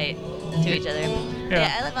tight to each other.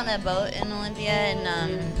 Yeah, I live on a boat in Olympia,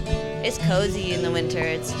 and it's cozy in the winter.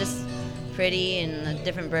 It's just pretty, and the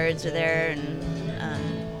different birds are there, and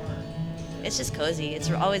it's just cozy. It's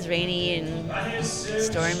always rainy and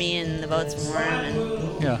stormy, and the boat's warm.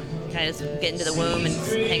 And Yeah. kind of just get into the womb and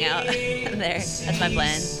just hang out there. That's my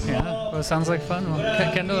plan. Yeah, well, it sounds like fun.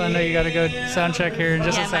 Well, Kendall, I know you got to go sound check here in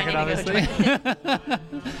just a second, obviously.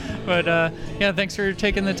 But yeah, thanks for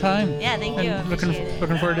taking the time. Yeah, thank you.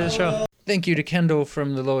 Looking forward to the show. Thank you to Kendall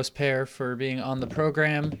from The Lowest Pair for being on the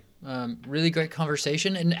program. Really great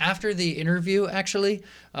conversation. And after the interview, actually,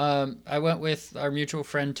 I went with our mutual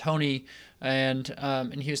friend Tony, and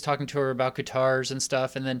he was talking to her about guitars and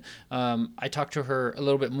stuff. And then I talked to her a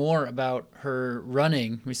little bit more about her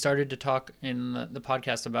running. We started to talk in the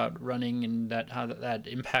podcast about running and how that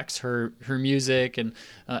impacts her music and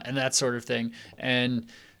that sort of thing. And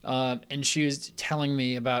she was telling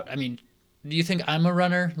me about, I mean, do you think I'm a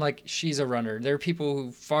runner? Like, she's a runner. There are people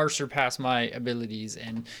who far surpass my abilities,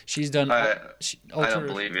 and she's done. I don't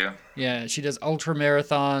believe you. Yeah, she does ultra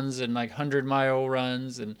marathons and like 100-mile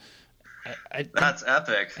runs, and that's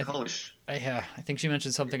epic. I think she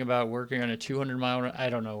mentioned something about working on a 200-mile run. I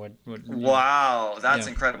don't know what. Wow, that's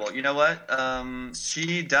incredible. You know what?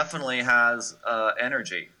 She definitely has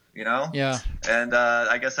energy. You know? Yeah. And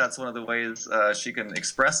I guess that's one of the ways she can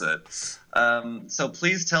express it. So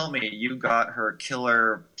please tell me you got her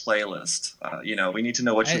killer playlist. We need to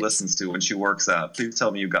know what she listens to when she works out. Please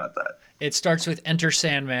tell me you got that. It starts with Enter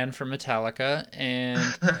Sandman from Metallica and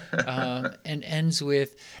ends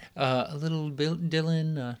with a little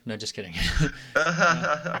Dylan. No, just kidding.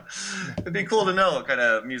 It'd be cool to know what kind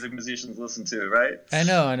of music musicians listen to, right? I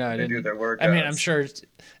know. They do their workouts. I mean, I'm sure.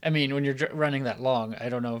 When you're running that long, I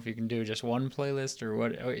don't know if you can do just one playlist or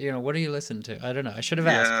what. What do you listen to? I don't know. I should have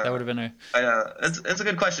asked. That would have been a. It's a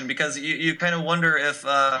good question because you kind of wonder if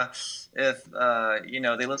they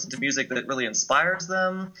listen to music that really inspires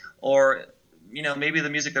them, or maybe the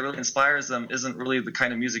music that really inspires them isn't really the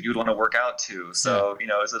kind of music you'd want to work out to. So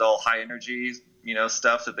is it all high energy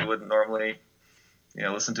stuff that they wouldn't normally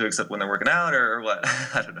listen to except when they're working out, or what?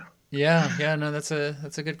 I don't know. Yeah, no, that's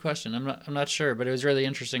a good question. I'm not sure, but it was really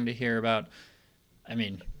interesting to hear about. I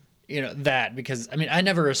mean, that, because I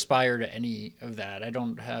never aspire to any of that. I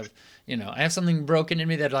don't have, I have something broken in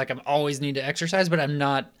me that like I'm always need to exercise, but I'm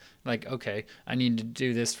not like, okay, I need to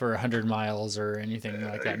do this for 100 miles or anything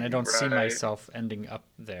like that. And I don't see myself ending up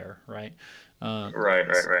there. Right.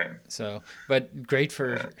 Right. So, but great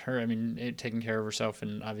for her. Taking care of herself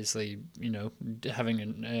and obviously, having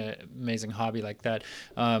an amazing hobby like that.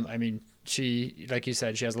 She, like you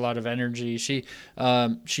said, she has a lot of energy. She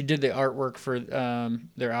did the artwork for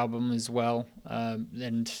their album as well,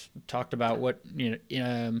 and talked about what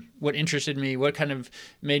interested me, what kind of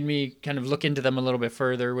made me kind of look into them a little bit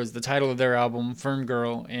further was the title of their album, Fern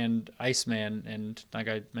Girl and Iceman. And like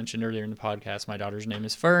I mentioned earlier in the podcast, my daughter's name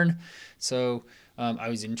is Fern, so I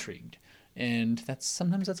was intrigued. And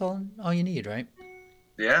sometimes that's all you need, right?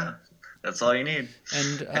 Yeah. That's all you need.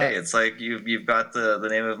 And hey, it's like you've got the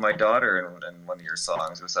name of my daughter in one of your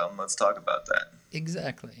songs or something. Let's talk about that.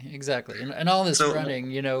 Exactly. And all this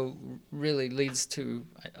running, really leads to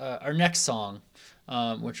our next song,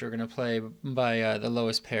 which we're going to play by The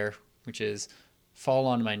Lowest Pair, which is Fall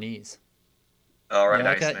on My Knees. All right,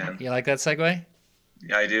 nice, man. You like that segue?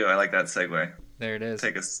 Yeah, I do. I like that segue. There it is.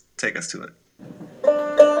 Take us to it.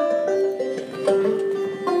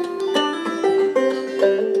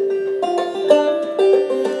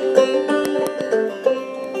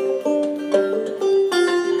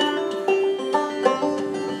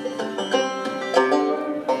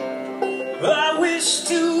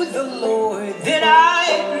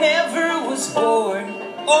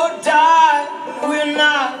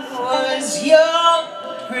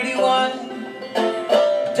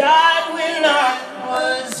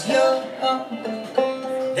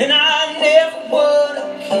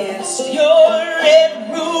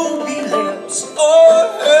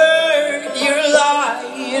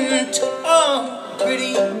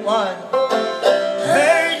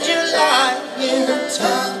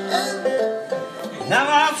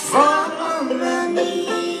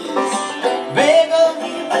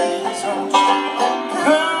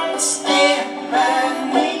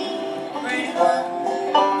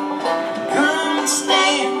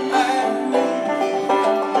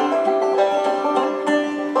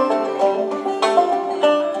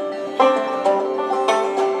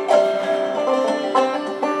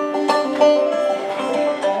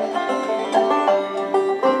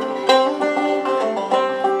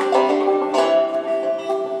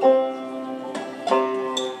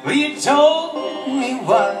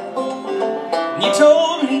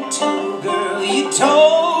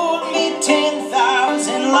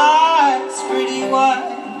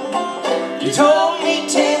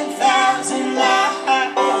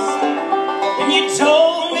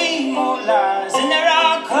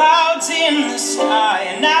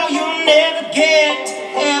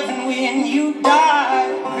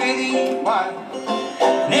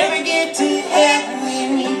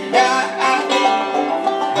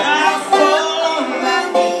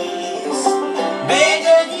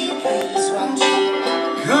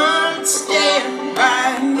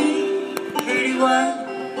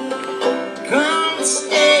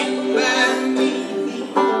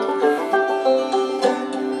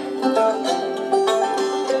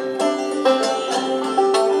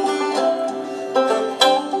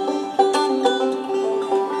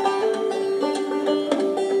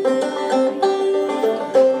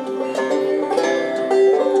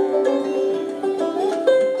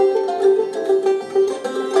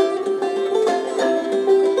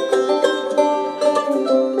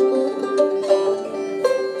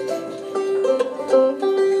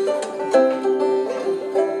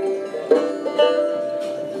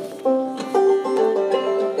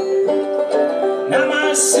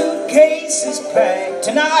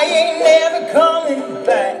 I ain't never coming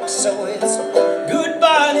back. So it's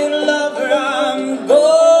goodbye, little lover, I'm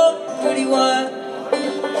going. Pretty one.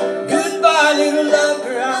 Goodbye, little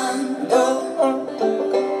lover, I'm going.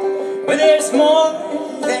 But there's more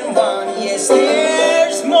than one, yes,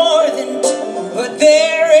 there's more than two. But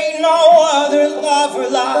there ain't no other lover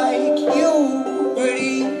like you,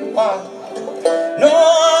 pretty one. No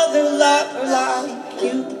other lover like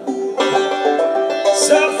you.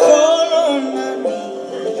 So I fall on my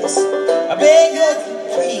knees, I beg of you,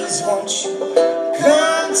 please, won't you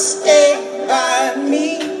come stay by me,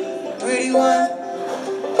 pretty one.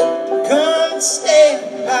 Come stay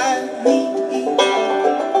by me.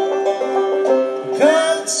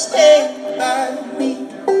 Come stay by me.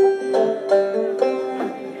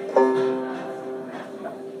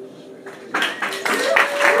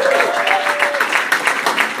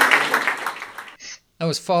 That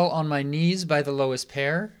was Fall on My Knees by The Lowest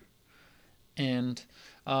Pair. And,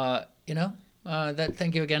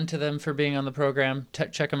 thank you again to them for being on the program.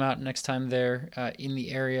 Check them out next time they're in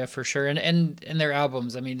the area for sure. And their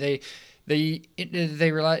albums. I mean, they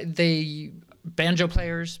banjo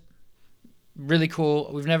players, really cool.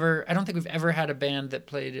 I don't think we've ever had a band that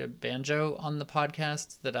played a banjo on the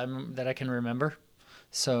podcast that I can remember.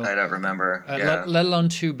 So I don't remember. Yeah. Let alone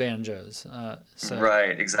two banjos.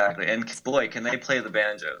 Right, exactly. And boy, can they play the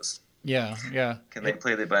banjos? Yeah. Can they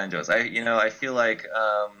play the banjos? I feel like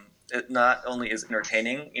it not only is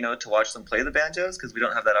entertaining, to watch them play the banjos, because we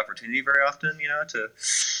don't have that opportunity very often,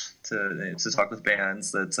 to talk with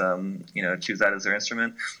bands that choose that as their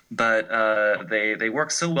instrument, but they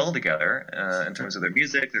work so well together in terms of their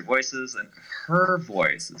music, their voices, and her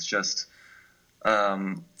voice is just.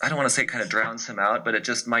 I don't want to say it kind of drowns him out, but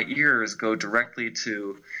my ears go directly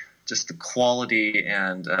to just the quality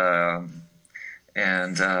and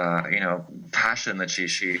passion that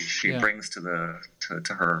she brings to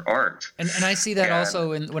her art. And I see that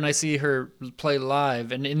also when I see her play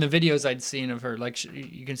live, and in the videos I'd seen of her, like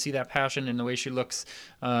you can see that passion in the way she looks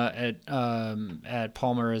at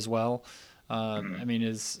Palmer as well.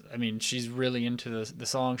 She's really into the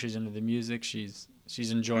song. She's into the music. She's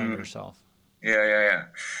enjoying herself. Yeah.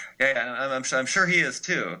 I'm sure he is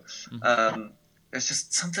too. There's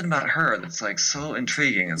just something about her that's like so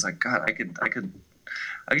intriguing. It's like, God, I could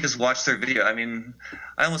just watch their video. I mean,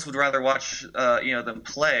 I almost would rather watch them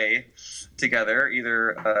play together,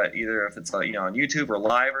 either if it's on YouTube or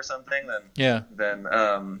live or something, than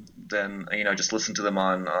just listen to them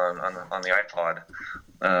on the iPod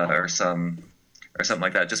or something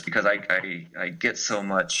like that. Just because I get so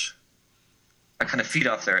much. I kind of feed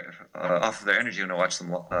off of their energy when I watch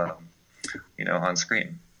them, on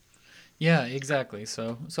screen. Yeah, exactly.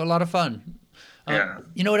 So a lot of fun. Yeah.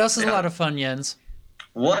 You know what else is a lot of fun, Jens?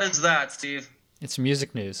 What is that, Steve? It's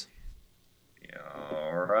music news.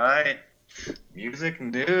 All right. Music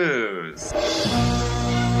news.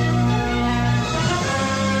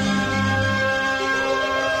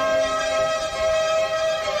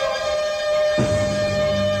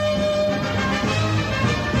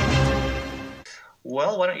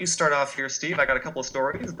 Well, why don't you start off here, Steve? I got a couple of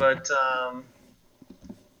stories, but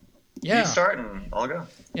you start and I'll go.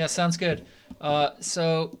 Yeah, sounds good.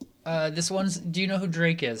 This one's. Do you know who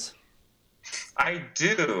Drake is? I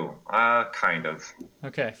do, kind of.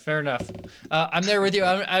 Okay, fair enough. I'm there with you.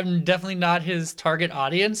 I'm definitely not his target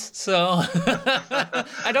audience, so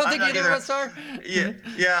I don't think either of us are. Yeah.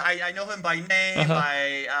 I know him by name.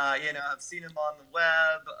 I've seen him on the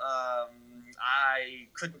web. I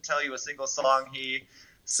couldn't tell you a single song he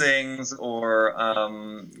sings or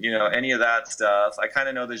any of that stuff. I kind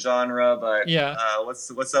of know the genre, but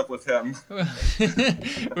what's up with him?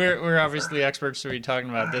 we're obviously experts to be talking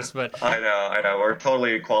about this, but I know we're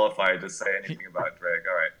totally qualified to say anything about Drake.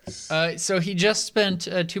 All right. So he just spent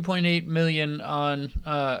 $2.8 million on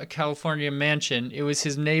a California mansion. It was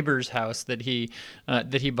his neighbor's house that he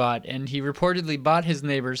bought, and he reportedly bought his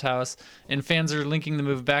neighbor's house, and fans are linking the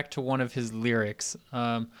move back to one of his lyrics.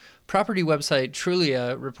 Property website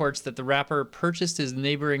Trulia reports that the rapper purchased his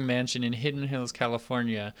neighboring mansion in Hidden Hills,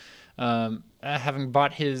 California, having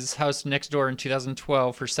bought his house next door in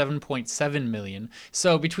 2012 for $7.7 million.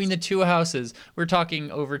 So between the two houses, we're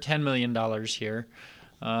talking over $10 million here.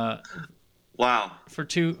 Wow. For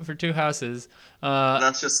two houses.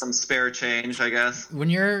 That's just some spare change, I guess.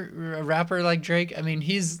 When you're a rapper like Drake, I mean,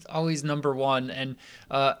 he's always number one, and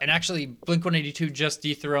actually Blink-182 just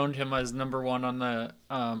dethroned him as number one on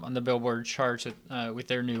the Billboard charts with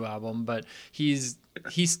their new album, but he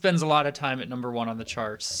spends a lot of time at number one on the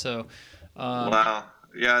charts. So wow.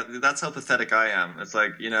 Yeah, that's how pathetic I am. It's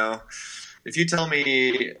like, if you tell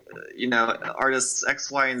me, artists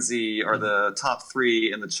X, Y, and Z are the top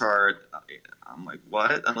 3 in the chart, I'm like,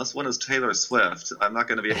 what? Unless one is Taylor Swift, I'm not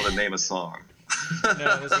going to be able to name a song.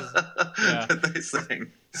 No, this is, yeah. that they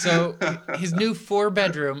sing. So his new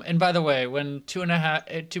 4-bedroom, and by the way, when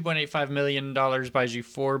 $2.85 million buys you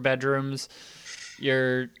 4 bedrooms,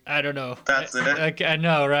 I don't know. That's it. Like, I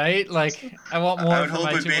know, right? Like, I want more. I would for hope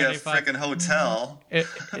my it would be a 2.85. freaking hotel Yeah.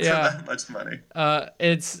 for that much money.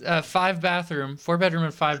 It's a 5-bathroom, 4-bedroom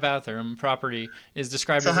and 5-bathroom property is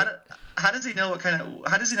described So as. how does he know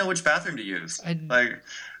how does he know which bathroom to use?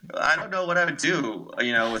 I don't know what I would do,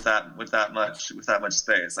 with that much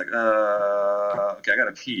space. Like, okay, I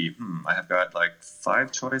gotta pee. I have got like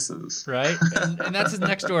 5 choices. Right, and that's his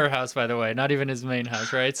next door house, by the way, not even his main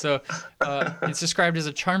house, right? So it's described as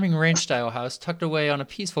a charming ranch-style house tucked away on a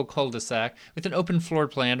peaceful cul-de-sac with an open floor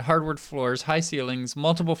plan, hardwood floors, high ceilings,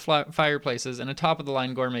 multiple fireplaces, and a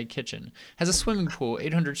top-of-the-line gourmet kitchen. Has a swimming pool,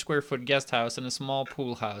 800-square-foot guest house, and a small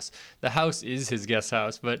pool house. The house is his guest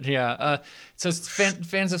house, but yeah. So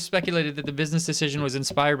fans have speculated that the business decision was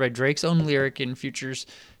inspired by Drake's own lyric in Future's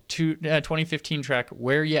 2015 track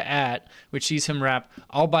 "Where Ya At," which sees him rap,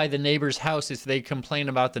 "I'll buy the neighbor's house if they complain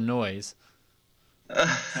about the noise."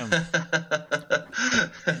 Oh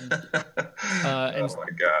my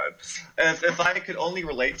god! If I could only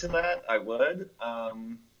relate to that, I would.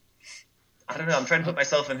 I don't know. I'm trying to put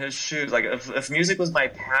myself in his shoes. Like, if music was my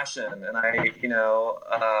passion and I,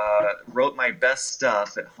 wrote my best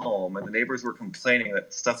stuff at home and the neighbors were complaining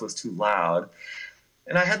that stuff was too loud,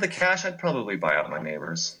 and I had the cash, I'd probably buy out my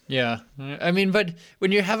neighbors. Yeah. I mean, but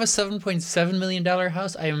when you have a $7.7 million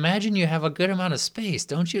house, I imagine you have a good amount of space,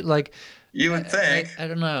 don't you? Like, you would think. I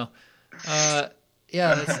don't know.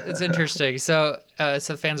 Yeah, it's interesting. So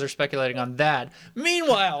fans are speculating on that.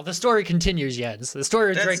 Meanwhile, the story continues, Jens. The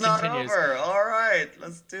story of Drake continues. It's not over. All right,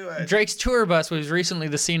 let's do it. Drake's tour bus was recently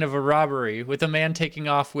the scene of a robbery, with a man taking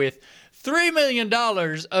off with $3 million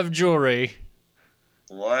of jewelry.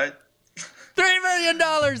 What? $3 million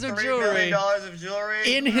of jewelry. $3 million of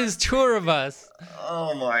jewelry in his tour bus.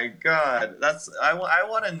 Oh my God! I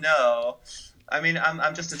want to know. I mean,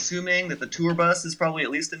 I'm just assuming that the tour bus is probably at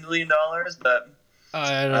least $1 million, but.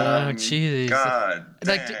 I don't know. Jeez. God.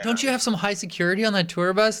 Like, don't you have some high security on that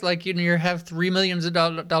tour bus? Like, you have $3 million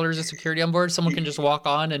of security on board. Someone can just walk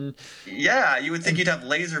on and. Yeah, you would think you'd have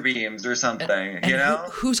laser beams or something. And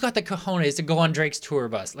who's got the cojones to go on Drake's tour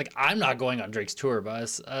bus? Like, I'm not going on Drake's tour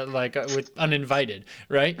bus. With uninvited,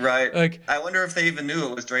 right? Right. Like, I wonder if they even knew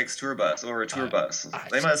it was Drake's tour bus or a tour bus.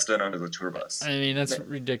 They must have known it was a tour bus. I mean, that's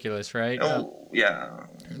ridiculous, right? Oh, yeah.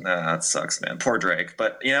 Nah, that sucks, man. Poor Drake.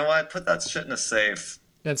 But you know what? Put that shit in a safe.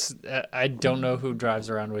 I don't know who drives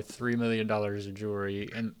around with $3 million of jewelry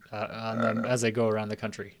on them as they go around the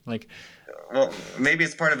country. Like, well, maybe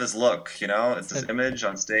it's part of his look. It's his image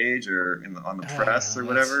on stage or on the press or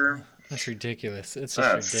whatever. That's ridiculous. It's just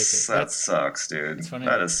ridiculous. That sucks, dude.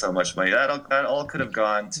 That is so much money. That all could have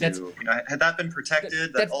gone to. Had that been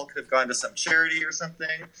protected, that all could have gone to some charity or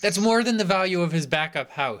something. That's more than the value of his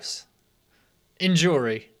backup house in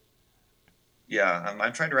jewelry. Yeah,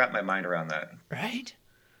 I'm trying to wrap my mind around that. Right?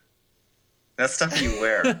 That's stuff you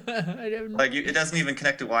wear. I don't know. Like, it doesn't even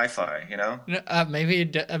connect to Wi-Fi,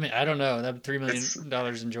 Maybe I mean, I don't know. That $3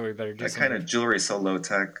 million in jewelry better do that something. kind of jewelry is so low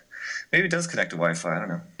tech. Maybe it does connect to Wi-Fi. I don't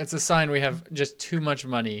know. It's a sign we have just too much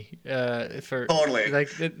money for totally. Like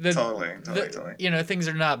Totally. Things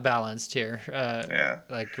are not balanced here. Yeah.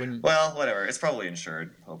 Like when. Well, whatever. It's probably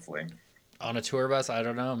insured. Hopefully. On a tour bus, I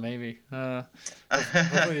don't know, maybe.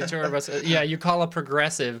 Hopefully the tour bus. Yeah, you call a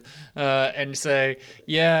Progressive and say,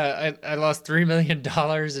 "Yeah, I lost $3 million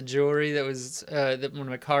of jewelry that was that when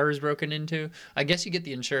my car was broken into." I guess you get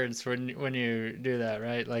the insurance when you do that,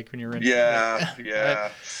 right? Like when you're renting. Yeah.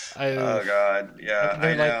 Oh God, yeah.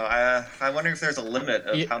 I know. I wonder if there's a limit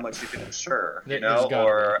of how much you can insure,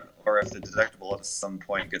 or if the deductible at some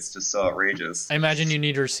point gets just so outrageous. I imagine you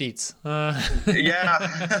need receipts. Yeah.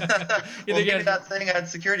 Well, maybe that thing had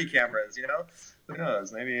security cameras, Who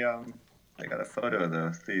knows? Maybe they got a photo of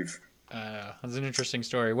the thief. That's an interesting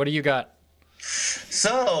story. What do you got?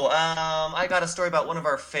 So, I got a story about one of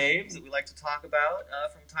our faves that we like to talk about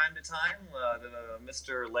from time to time,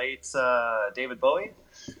 Mr. Late David Bowie.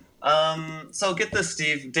 So get this,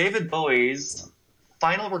 Steve. David Bowie's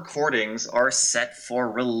final recordings are set for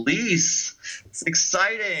release. It's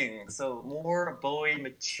exciting. So more Bowie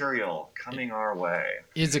material coming our way.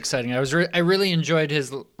 It's exciting. I really enjoyed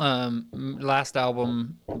his last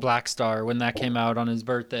album, Black Star, when that came out on his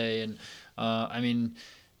birthday, and I mean,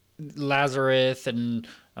 Lazarus and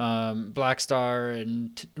Black Star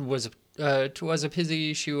and was a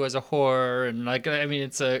pizzy, she was a whore, and like I mean,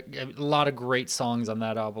 it's a lot of great songs on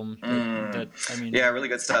that album. Yeah, really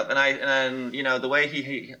good stuff. And you know the way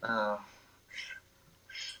he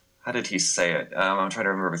how did he say it? I'm trying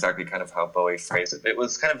to remember exactly kind of how Bowie phrased it. It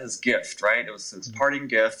was kind of his gift, right? It was his parting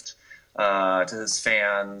gift to his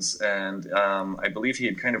fans, and I believe he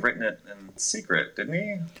had kind of written it in secret, didn't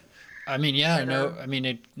he? I mean, yeah, no. I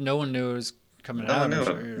mean, no one knew it was coming out. No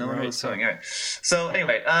one knew it was coming out. So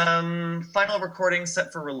anyway, final recording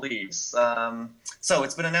set for release. So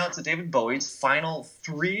it's been announced that David Bowie's final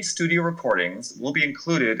 3 studio recordings will be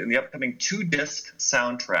included in the upcoming 2-disc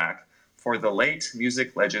soundtrack for the late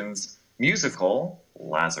music legend's musical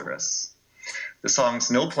Lazarus. The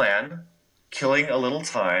songs No Plan, Killing a Little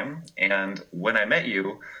Time, and When I Met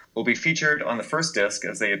You will be featured on the first disc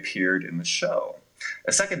as they appeared in the show.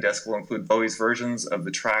 A second disc will include Bowie's versions of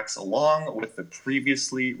the tracks along with the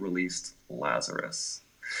previously released Lazarus.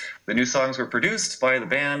 The new songs were produced by the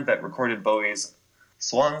band that recorded Bowie's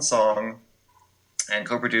Swan Song and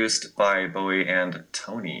co-produced by Bowie and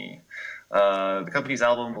Tony. The company's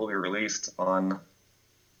album will be released on,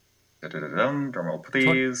 drumroll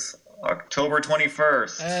please, October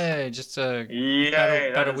 21st. Hey, just about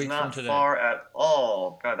a week not from today. Far at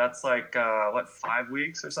all. God, that's like, 5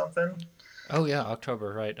 weeks or something? Oh yeah,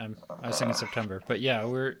 October, right. I was thinking September. But yeah,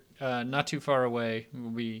 we're not too far away.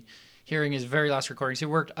 We'll be hearing his very last recordings. He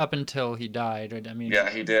worked up until he died. I mean, yeah,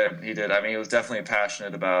 he did. I mean, he was definitely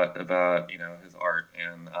passionate about his art,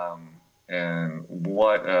 and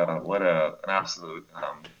what an absolute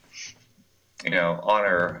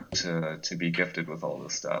honor to be gifted with all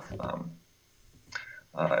this stuff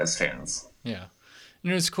as fans. Yeah,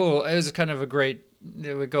 and it was cool. It was kind of a great.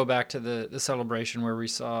 It would go back to the celebration where we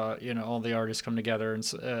saw all the artists come together and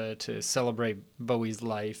to celebrate Bowie's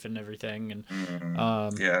life and everything, and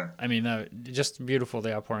yeah, I mean just beautiful,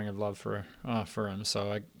 the outpouring of love for him.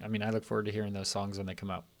 So I mean I look forward to hearing those songs when they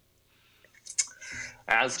come out.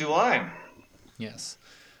 As do I. Yes.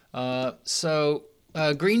 So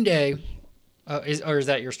Green Day, is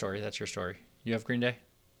that your story? That's your story. You have Green Day?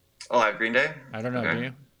 Oh, I have Green Day? I don't know. Okay. Do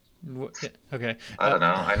you? Okay. I don't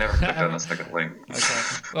know. I never clicked on the second link.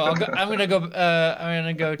 Okay. Well, I'm gonna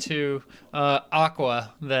go to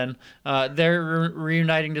Aqua then. They're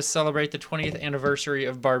reuniting to celebrate the 20th anniversary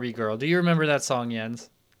of Barbie Girl. Do you remember that song,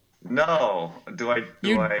 Jens? No. Do I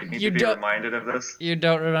need to be reminded of this? You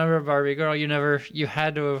don't remember Barbie Girl? You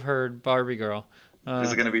had to have heard Barbie Girl.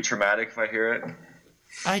 Is it going to be traumatic if I hear it?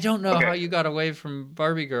 I don't know how you got away from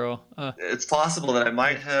Barbie Girl. It's possible that I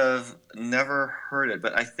might have never heard it,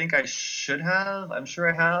 but I think I should have. I'm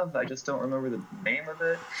sure I have. I just don't remember the name of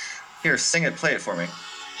it. Here, sing it. Play it for me. Hiya,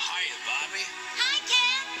 Bobby. Hi,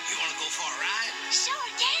 Ken. You want to go for a ride? Sure,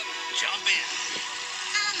 Ken. Jump in.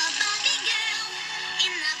 I'm a Barbie girl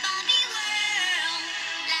in the Barbie world.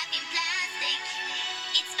 Life in plastic,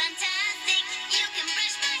 it's fantastic. You can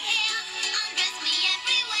brush my hair, undress me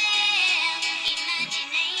everywhere.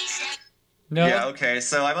 Imagination. No. Yeah, okay.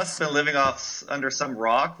 So I must have been living under some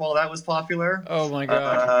rock while that was popular. Oh my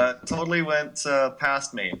god. Totally went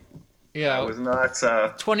past me. Yeah. I was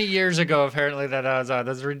not 20 years ago, apparently, that I was on.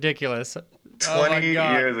 That's ridiculous. 20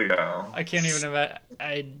 years ago. I can't even imagine.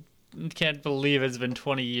 I can't believe it's been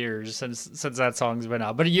 20 years since that song's been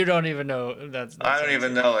out. But you don't even know that's I don't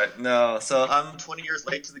even know it. No. So I'm 20 years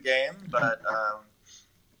late to the game, but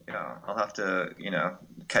I'll have to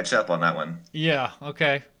catch up on that one. Yeah.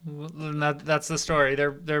 Okay. Well, then that's the story.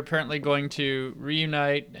 They're apparently going to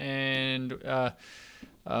reunite and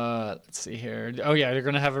let's see here. Oh yeah, they're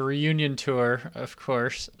going to have a reunion tour, of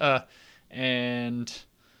course. And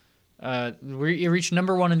we reached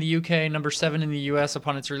number 1 in the UK, number 7 in the US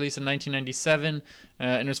upon its release in 1997,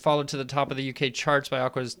 and it was followed to the top of the UK charts by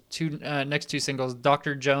Aqua's next 2 singles,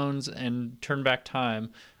 Dr. Jones and Turn Back Time,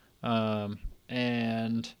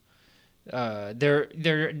 and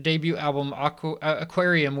their debut album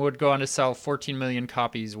Aquarium would go on to sell 14 million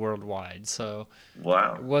copies worldwide. So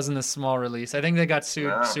wow, it wasn't a small release. I think they got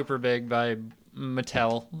sued super big by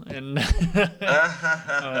Mattel, and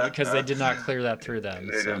because they did not clear that through them.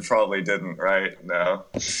 They probably didn't, right? No.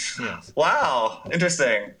 Yes. Wow,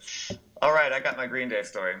 interesting. All right, I got my Green Day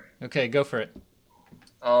story. Okay, go for it.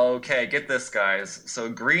 Okay, get this, guys. So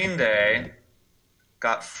Green Day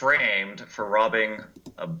got framed for robbing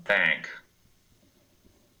a bank.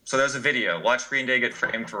 So there's a video. Watch Green Day get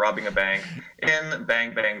framed for robbing a bank in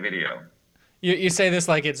Bang Bang Video. You say this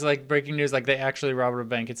like it's like breaking news, like they actually robbed a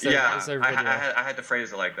bank. It's their video. I had to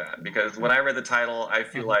phrase it like that because when I read the title, I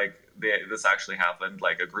feel like this actually happened.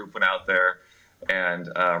 Like a group went out there and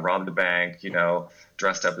robbed a bank,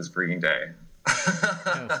 dressed up as Green Day.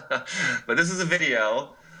 But this is a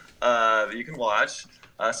video that you can watch.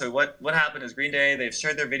 So what happened is Green Day, they've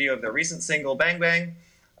shared their video of their recent single, Bang Bang.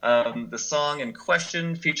 The song in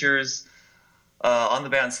question features on the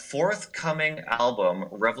band's forthcoming album,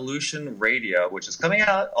 Revolution Radio, which is coming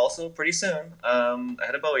out also pretty soon,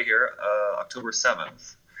 ahead of Bowie here, October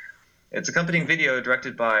 7th. Its accompanying video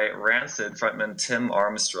directed by Rancid frontman Tim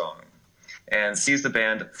Armstrong, and sees the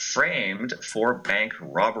band framed for bank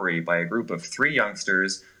robbery by a group of 3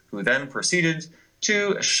 youngsters who then proceeded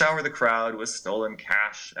to shower the crowd with stolen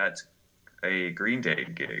cash at a Green Day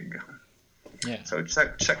gig. Yeah. So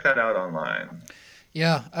check that out online.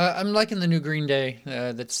 Yeah, I'm liking the new Green Day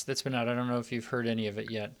that's been out. I don't know if you've heard any of it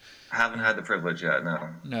yet. I haven't had the privilege yet, no.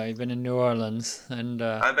 No, you've been in New Orleans, and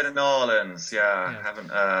I've been in New Orleans, yeah. I haven't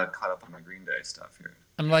caught up on the Green Day stuff here.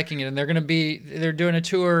 I'm liking it. And they're doing a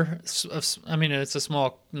tour of, I mean, it's a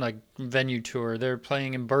small like venue tour. They're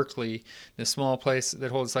playing in Berkeley, this small place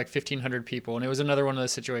that holds like 1,500 people. And it was another one of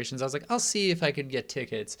those situations. I was like, I'll see if I could get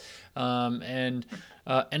tickets. And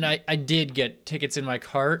I did get tickets in my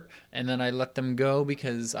cart, and then I let them go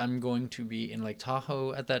because I'm going to be in Lake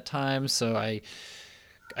Tahoe at that time. So I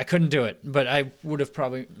couldn't do it, but I would have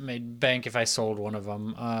probably made bank if I sold one of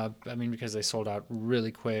them. I mean, because they sold out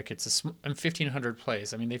really quick. It's a 1,500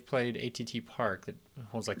 place. I mean, they've played AT&T Park that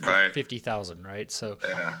holds like 50,000, right? So,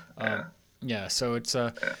 so it's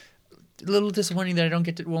a little disappointing that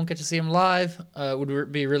I won't get to see them live.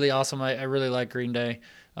 Would be really awesome. I really like Green Day,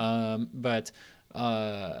 but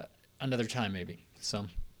another time maybe. So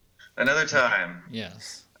another time.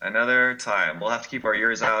 Yes. Another time. We'll have to keep our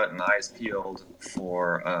ears out and eyes peeled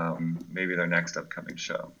for maybe their next upcoming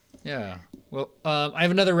show. Yeah. Well, I have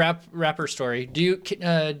another rapper story. Do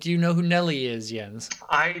you know who Nelly is, Jens?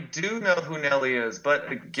 I do know who Nelly is,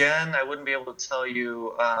 but again, I wouldn't be able to tell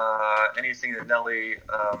you anything that Nelly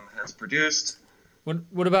has produced.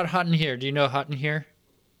 What about Hot in Here? Do you know Hot in Here?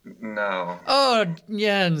 No. Oh,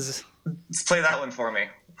 Jens. Let's play that one for me.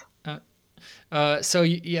 So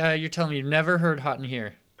you're telling me you've never heard Hot in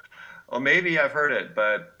Here? Well, maybe I've heard it,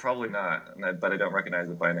 but probably not. But I don't recognize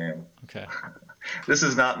it by name. Okay. This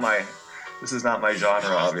is not my genre,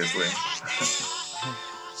 obviously.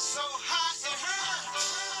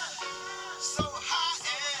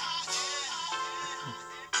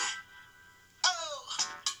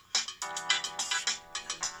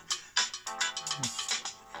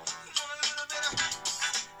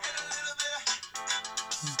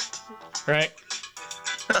 Right.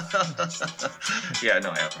 Yeah,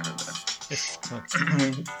 no, I haven't heard that.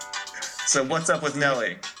 So what's up with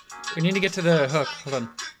Nelly? We need to get to the hook. Hold on.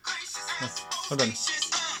 Hold on.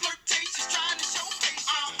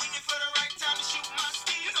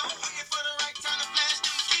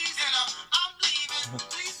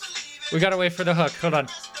 We gotta wait for the hook. Hold on.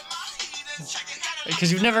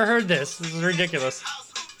 Because you've never heard this. This is ridiculous.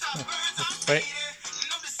 Wait.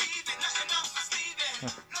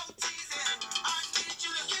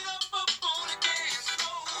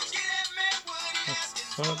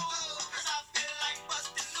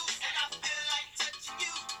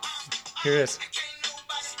 Here it is.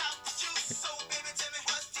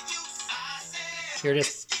 Here it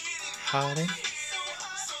is. Hot in.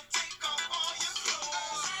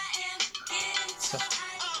 So,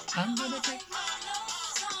 I'm gonna take.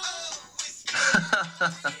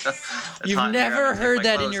 You've never heard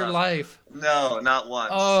that in your life. No, not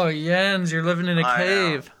once. Oh, Jens, you're living in a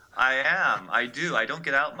cave. I am. I do. I don't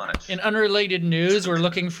get out much. In unrelated news, we're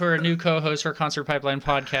looking for a new co-host for Concert Pipeline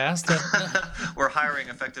podcast. We're hiring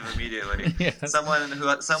effective immediately. Yes. Someone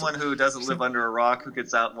who doesn't live under a rock, who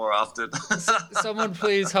gets out more often. Someone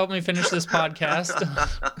please help me finish this podcast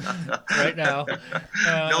right now.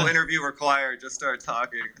 No interview required. Just start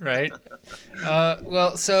talking. Right.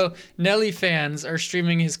 Well, so Nelly fans are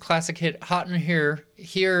streaming his classic hit "Hot in Here."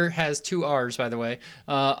 Here has 2 R's, by the way,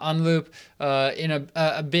 on loop in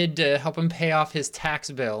a bid to help him pay off his tax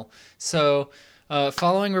bill. So,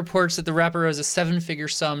 following reports that the rapper owes a 7-figure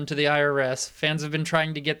sum to the IRS, fans have been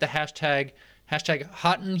trying to get the hashtag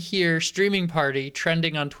Hot in Here streaming party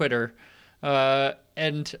trending on Twitter.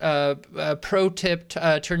 And pro tip,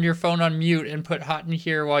 turn your phone on mute and put Hot in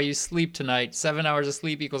Here while you sleep tonight. 7 hours of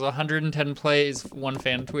sleep equals 110 plays, one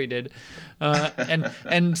fan tweeted.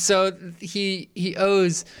 And so he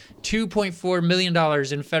owes $2.4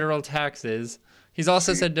 million in federal taxes. He's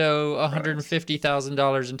also said to owe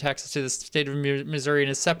 $150,000 in taxes to the state of Missouri in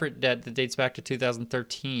a separate debt that dates back to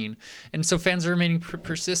 2013. And so fans are remaining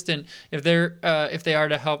persistent if they are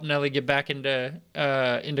to help Nelly get back into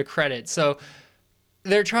credit. So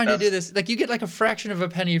they're trying to do this. Like, you get like a fraction of a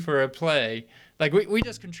penny for a play. Like we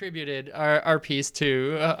just contributed our piece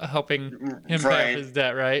to helping him pay Right. off his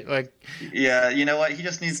debt, right? Like, Yeah, you know what? He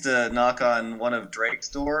just needs to knock on one of Drake's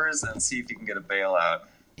doors and see if he can get a bailout.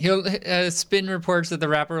 he'll Spin reports that the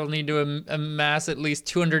rapper will need to amass at least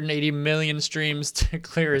 280 million streams to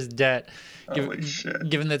clear his debt. Holy shit.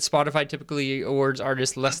 Given that Spotify typically awards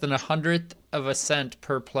artists less than 100th of a cent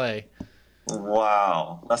per play.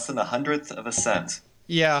 Wow. Less than 100th of a cent.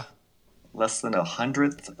 Yeah, Less than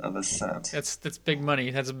 100th of a cent. that's big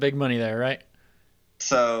money. That's big money there, right?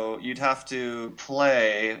 So you'd have to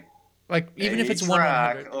play Like even a if it's 1/100.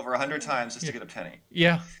 track over 100 times just to get a penny.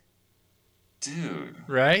 Yeah, Dude,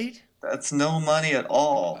 right? that's no money at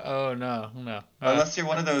all. Oh no. Unless you're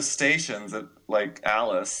one of those stations that, like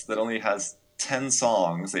Alice, that only has 10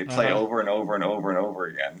 songs they play Uh-huh. over and over and over and over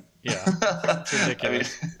again. Yeah, it's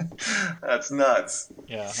ridiculous. I mean, that's nuts.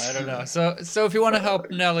 Yeah, I don't know. So if you want to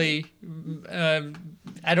help Nelly,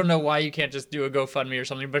 I don't know why you can't just do a GoFundMe or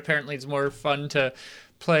something, but apparently it's more fun to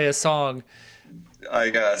play a song,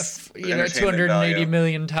 I guess. 280 value.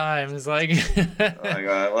 million times. Like, Oh my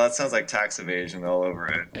god. Well, that sounds like tax evasion all over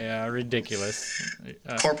it. yeah, ridiculous.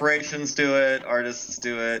 Corporations do it, artists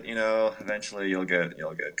do it, eventually you'll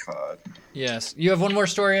get caught. Yes, you have one more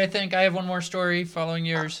story. I think I have one more story following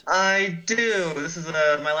yours. I do. This is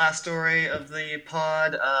my last story of the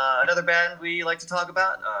pod. Another band we like to talk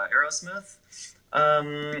about, Aerosmith.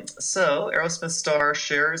 So Aerosmith star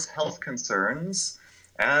shares health concerns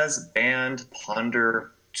as band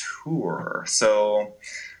ponder tour. So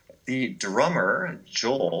the drummer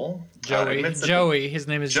Joel admits that Joey. His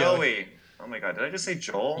name is Joey. Joey. Oh my god, did I just say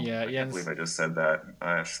Joel? Yeah, I Jens. can't believe I just said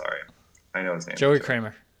that. Sorry. I know his name. Joey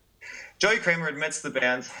Kramer. Joey Kramer admits the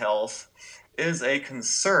band's health is a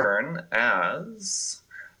concern as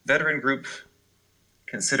veteran group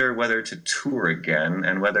consider whether to tour again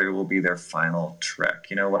and whether it will be their final trek.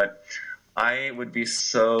 You know what? I would be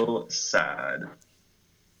so sad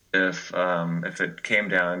if it came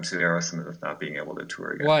down to Aerosmith not being able to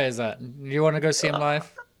tour again. Why is that? You want to go see him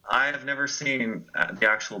live? I have never seen the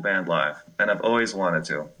actual band live, and I've always wanted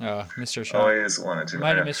to. Oh, Mr. Shot. Always wanted to.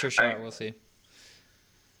 Might have missed your shot. I- We'll see.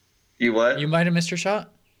 You what? You might have missed your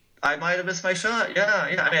shot. I might have missed my shot. Yeah. I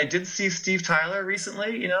mean, I did see Steve Tyler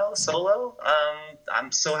recently, solo.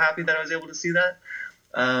 I'm so happy that I was able to see that.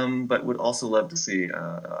 But would also love to see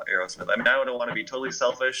Aerosmith. I mean, I don't want to be totally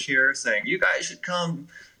selfish here, saying you guys should come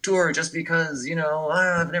tour just because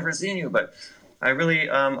I've never seen you. But I really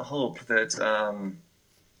hope that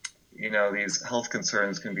these health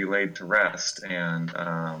concerns can be laid to rest, and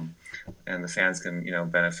the fans can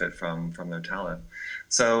benefit from their talent.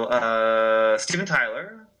 So Steven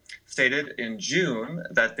Tyler stated in June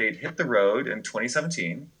that they'd hit the road in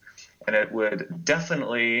 2017, and it would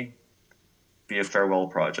definitely be a farewell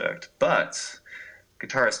project. But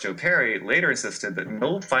guitarist Joe Perry later insisted that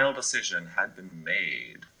no final decision had been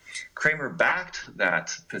made. Kramer backed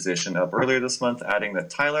that position up earlier this month, adding that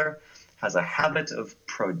Tyler has a habit of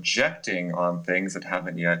projecting on things that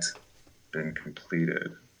haven't yet been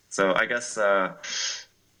completed. So I guess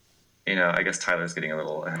Tyler's getting a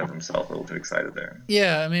little ahead of himself, a little too excited there.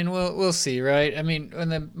 Yeah, I mean, we'll see, right? I mean, when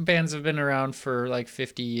the bands have been around for like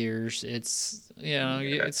 50 years, it's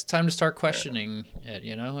it's time to start questioning it.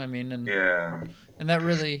 I mean, and that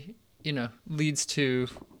really leads to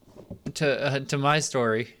my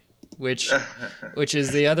story, which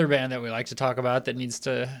is the other band that we like to talk about that needs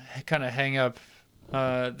to kind of hang up.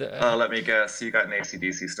 Let me guess. You got an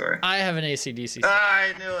AC/DC story. I have an AC/DC story.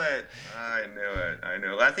 I knew it.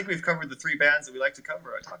 I think we've covered the three bands that we like to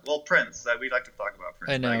cover. Prince. We'd like to talk about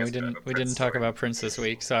Prince. I know guess we didn't. have a We Prince didn't talk story. about Prince this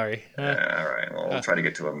week. Sorry. Yeah, all right. Well, we'll try to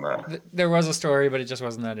get to him. There was a story, but it just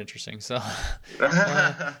wasn't that interesting. So, but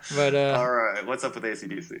all right. What's up with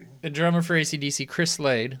AC/DC? the drummer for AC/DC, Chris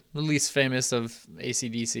Slade, the least famous of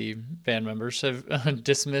AC/DC band members, have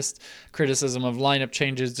dismissed criticism of lineup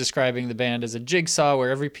changes, describing the band as a jigsaw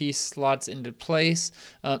where every piece slots into place.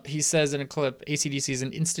 He says in a clip, AC/DC is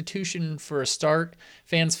an institution for a start.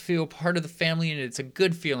 Fans feel part of the family, and it's a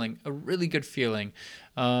good feeling, a really good feeling.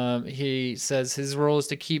 He says his role is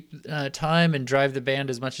to keep time and drive the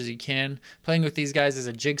band as much as he can. Playing with these guys is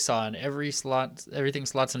a jigsaw, and everything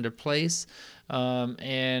slots into place. Several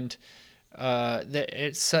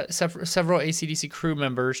AC/DC crew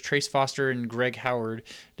members, Trace Foster and Greg Howard,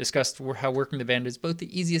 discussed how working the band is both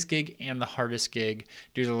the easiest gig and the hardest gig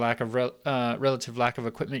due to the relative lack of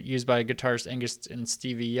equipment used by guitarist Angus and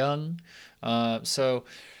Stevie Young. So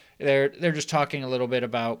they're just talking a little bit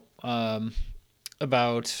about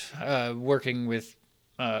working with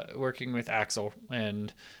Axl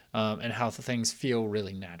and how things feel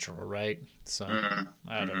really natural, right? So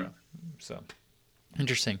I don't know. So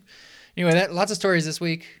interesting. Anyway, lots of stories this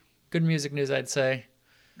week. Good music news, I'd say.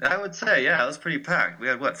 I would say, yeah, it was pretty packed. We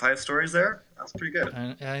had, 5 stories there? That was pretty good.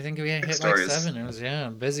 I think we hit like stories. 7. It was,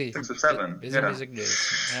 busy. 6 or 7. Busy music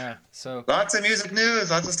news. Yeah, so. Lots of music news,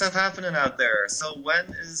 lots of stuff happening out there. So when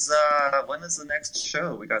is the next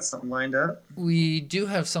show? We got something lined up? We do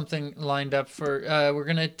have something lined up for, we're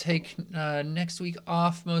going to take next week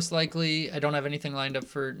off, most likely. I don't have anything lined up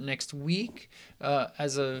for next week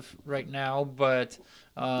as of right now, but...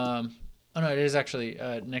 Oh no, it is actually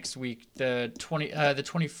next week. The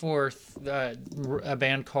 24th, a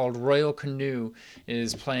band called Royal Canoe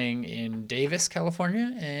is playing in Davis,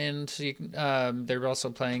 California, and they're also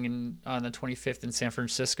playing on the 25th in San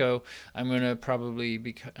Francisco. I'm going to probably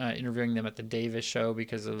be interviewing them at the Davis show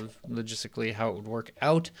because of logistically how it would work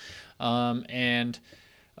out, so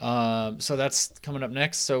that's coming up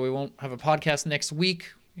next. So we won't have a podcast next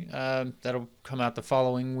week. That'll come out the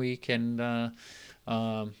following week, and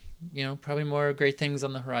probably more great things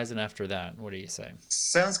on the horizon after that. What do you say?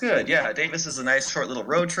 Sounds good. Yeah, Davis is a nice short little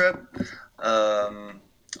road trip on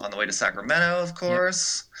the way to Sacramento, of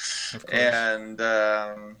course. Of course. And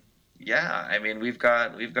yeah, I mean we've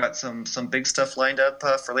got some big stuff lined up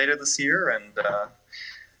for later this year.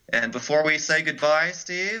 And before we say goodbye,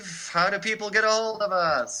 Steve, how do people get a hold of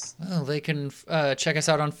us? Well, they can check us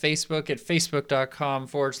out on Facebook at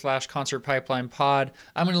facebook.com/Concert Pipeline Pod.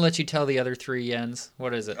 I'm going to let you tell the other 3, Jens.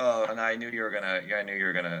 What is it? Oh, and I knew you were gonna.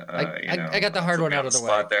 I got the hard one out of the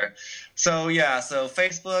way. There. So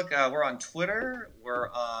Facebook. We're on Twitter.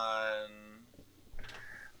 We're on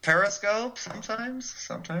Periscope. Sometimes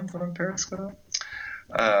we're on Periscope.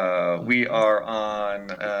 We are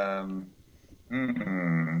on.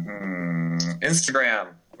 Instagram.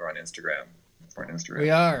 We're on Instagram. We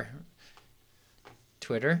are.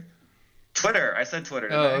 Twitter? Twitter. I said Twitter.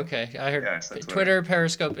 Okay. I heard I said Twitter,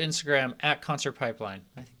 Periscope, Instagram, at Concert Pipeline.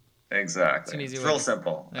 Exactly. It's an easy It's way. real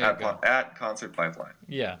simple. At Concert Pipeline.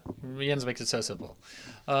 Yeah. Jens makes it so simple.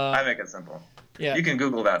 I make it simple. Yeah. You can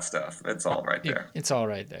Google that stuff. It's all right there. It's all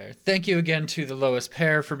right there. Thank you again to the Lowest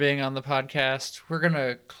Pair for being on the podcast. We're going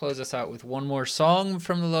to close us out with one more song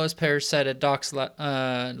from the Lowest Pair set at Doc's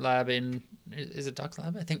Lab in... Is it Doc's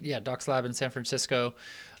Lab? I think, yeah, Doc's Lab in San Francisco.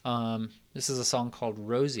 This is a song called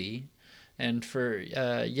Rosie. And for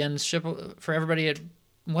Jens Schippel, for everybody at...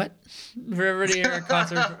 What? For everybody at our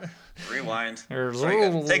concert... Rewind. Or,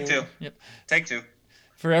 Take 2. Yep. Take 2.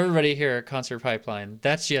 For everybody here at Concert Pipeline,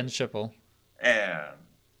 that's Jens Schippel. And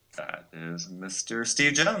that is Mr.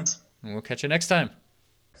 Steve Jones. And we'll catch you next time.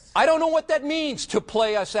 I don't know what that means, to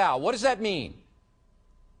play us out. What does that mean?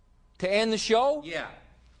 To end the show? Yeah.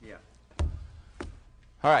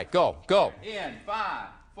 All right, go. In 5,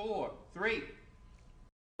 4, 3.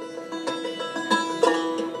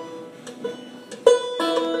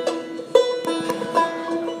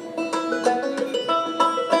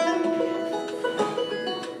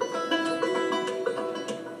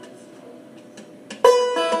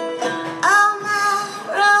 Oh,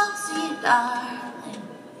 my Rosie darling.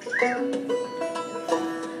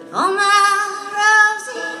 Oh, my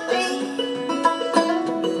Rosie green.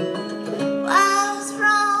 Was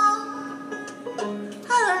wrong.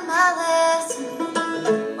 I learned my lesson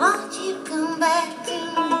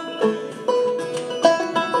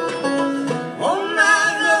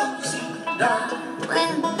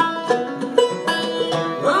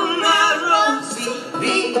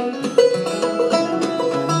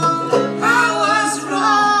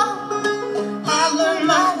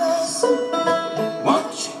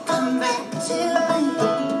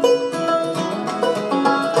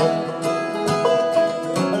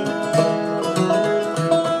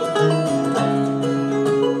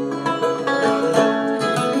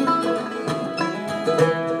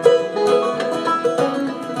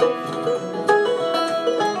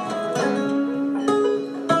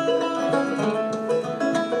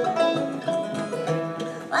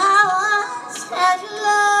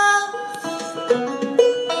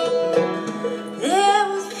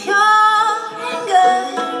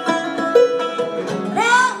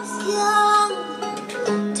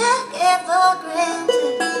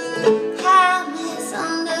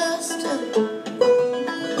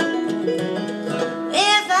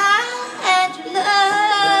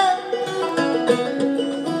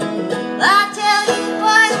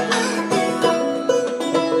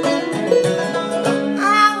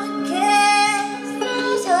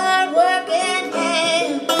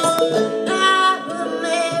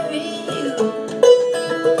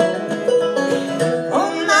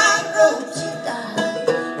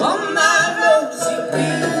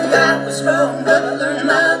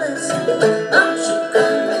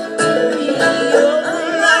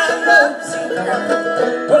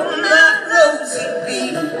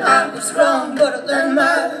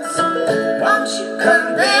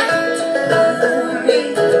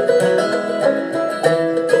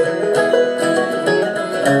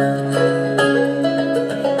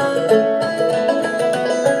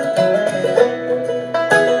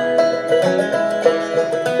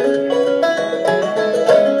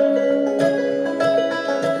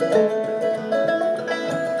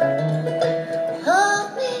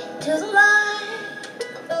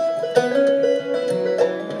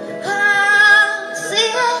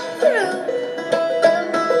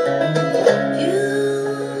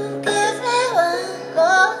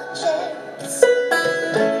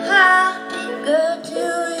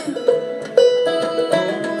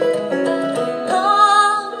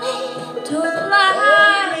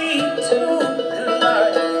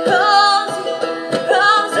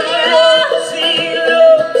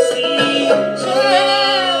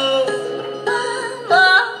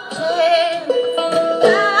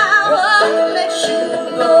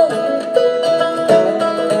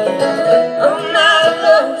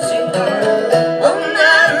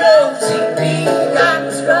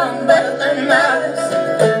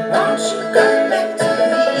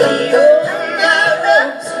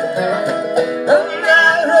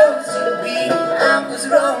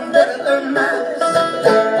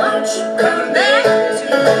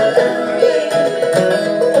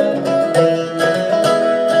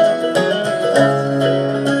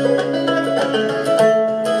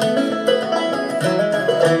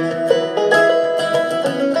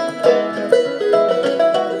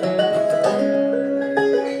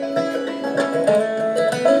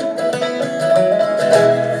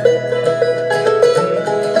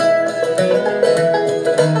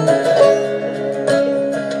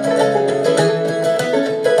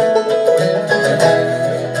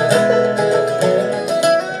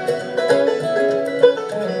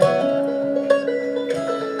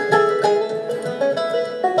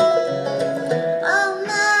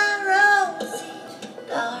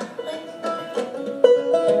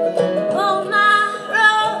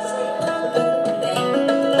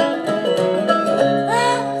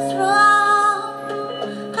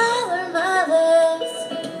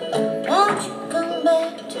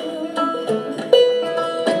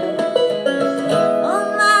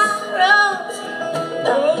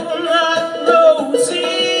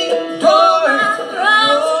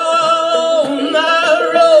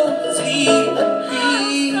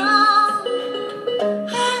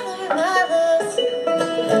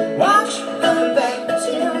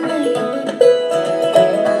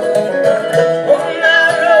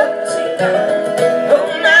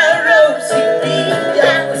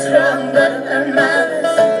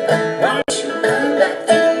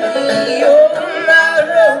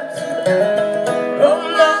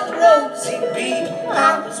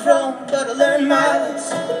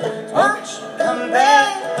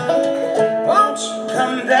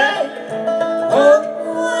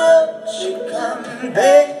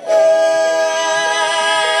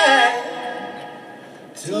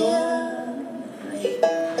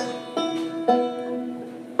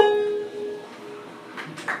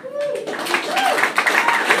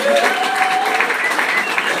Yeah.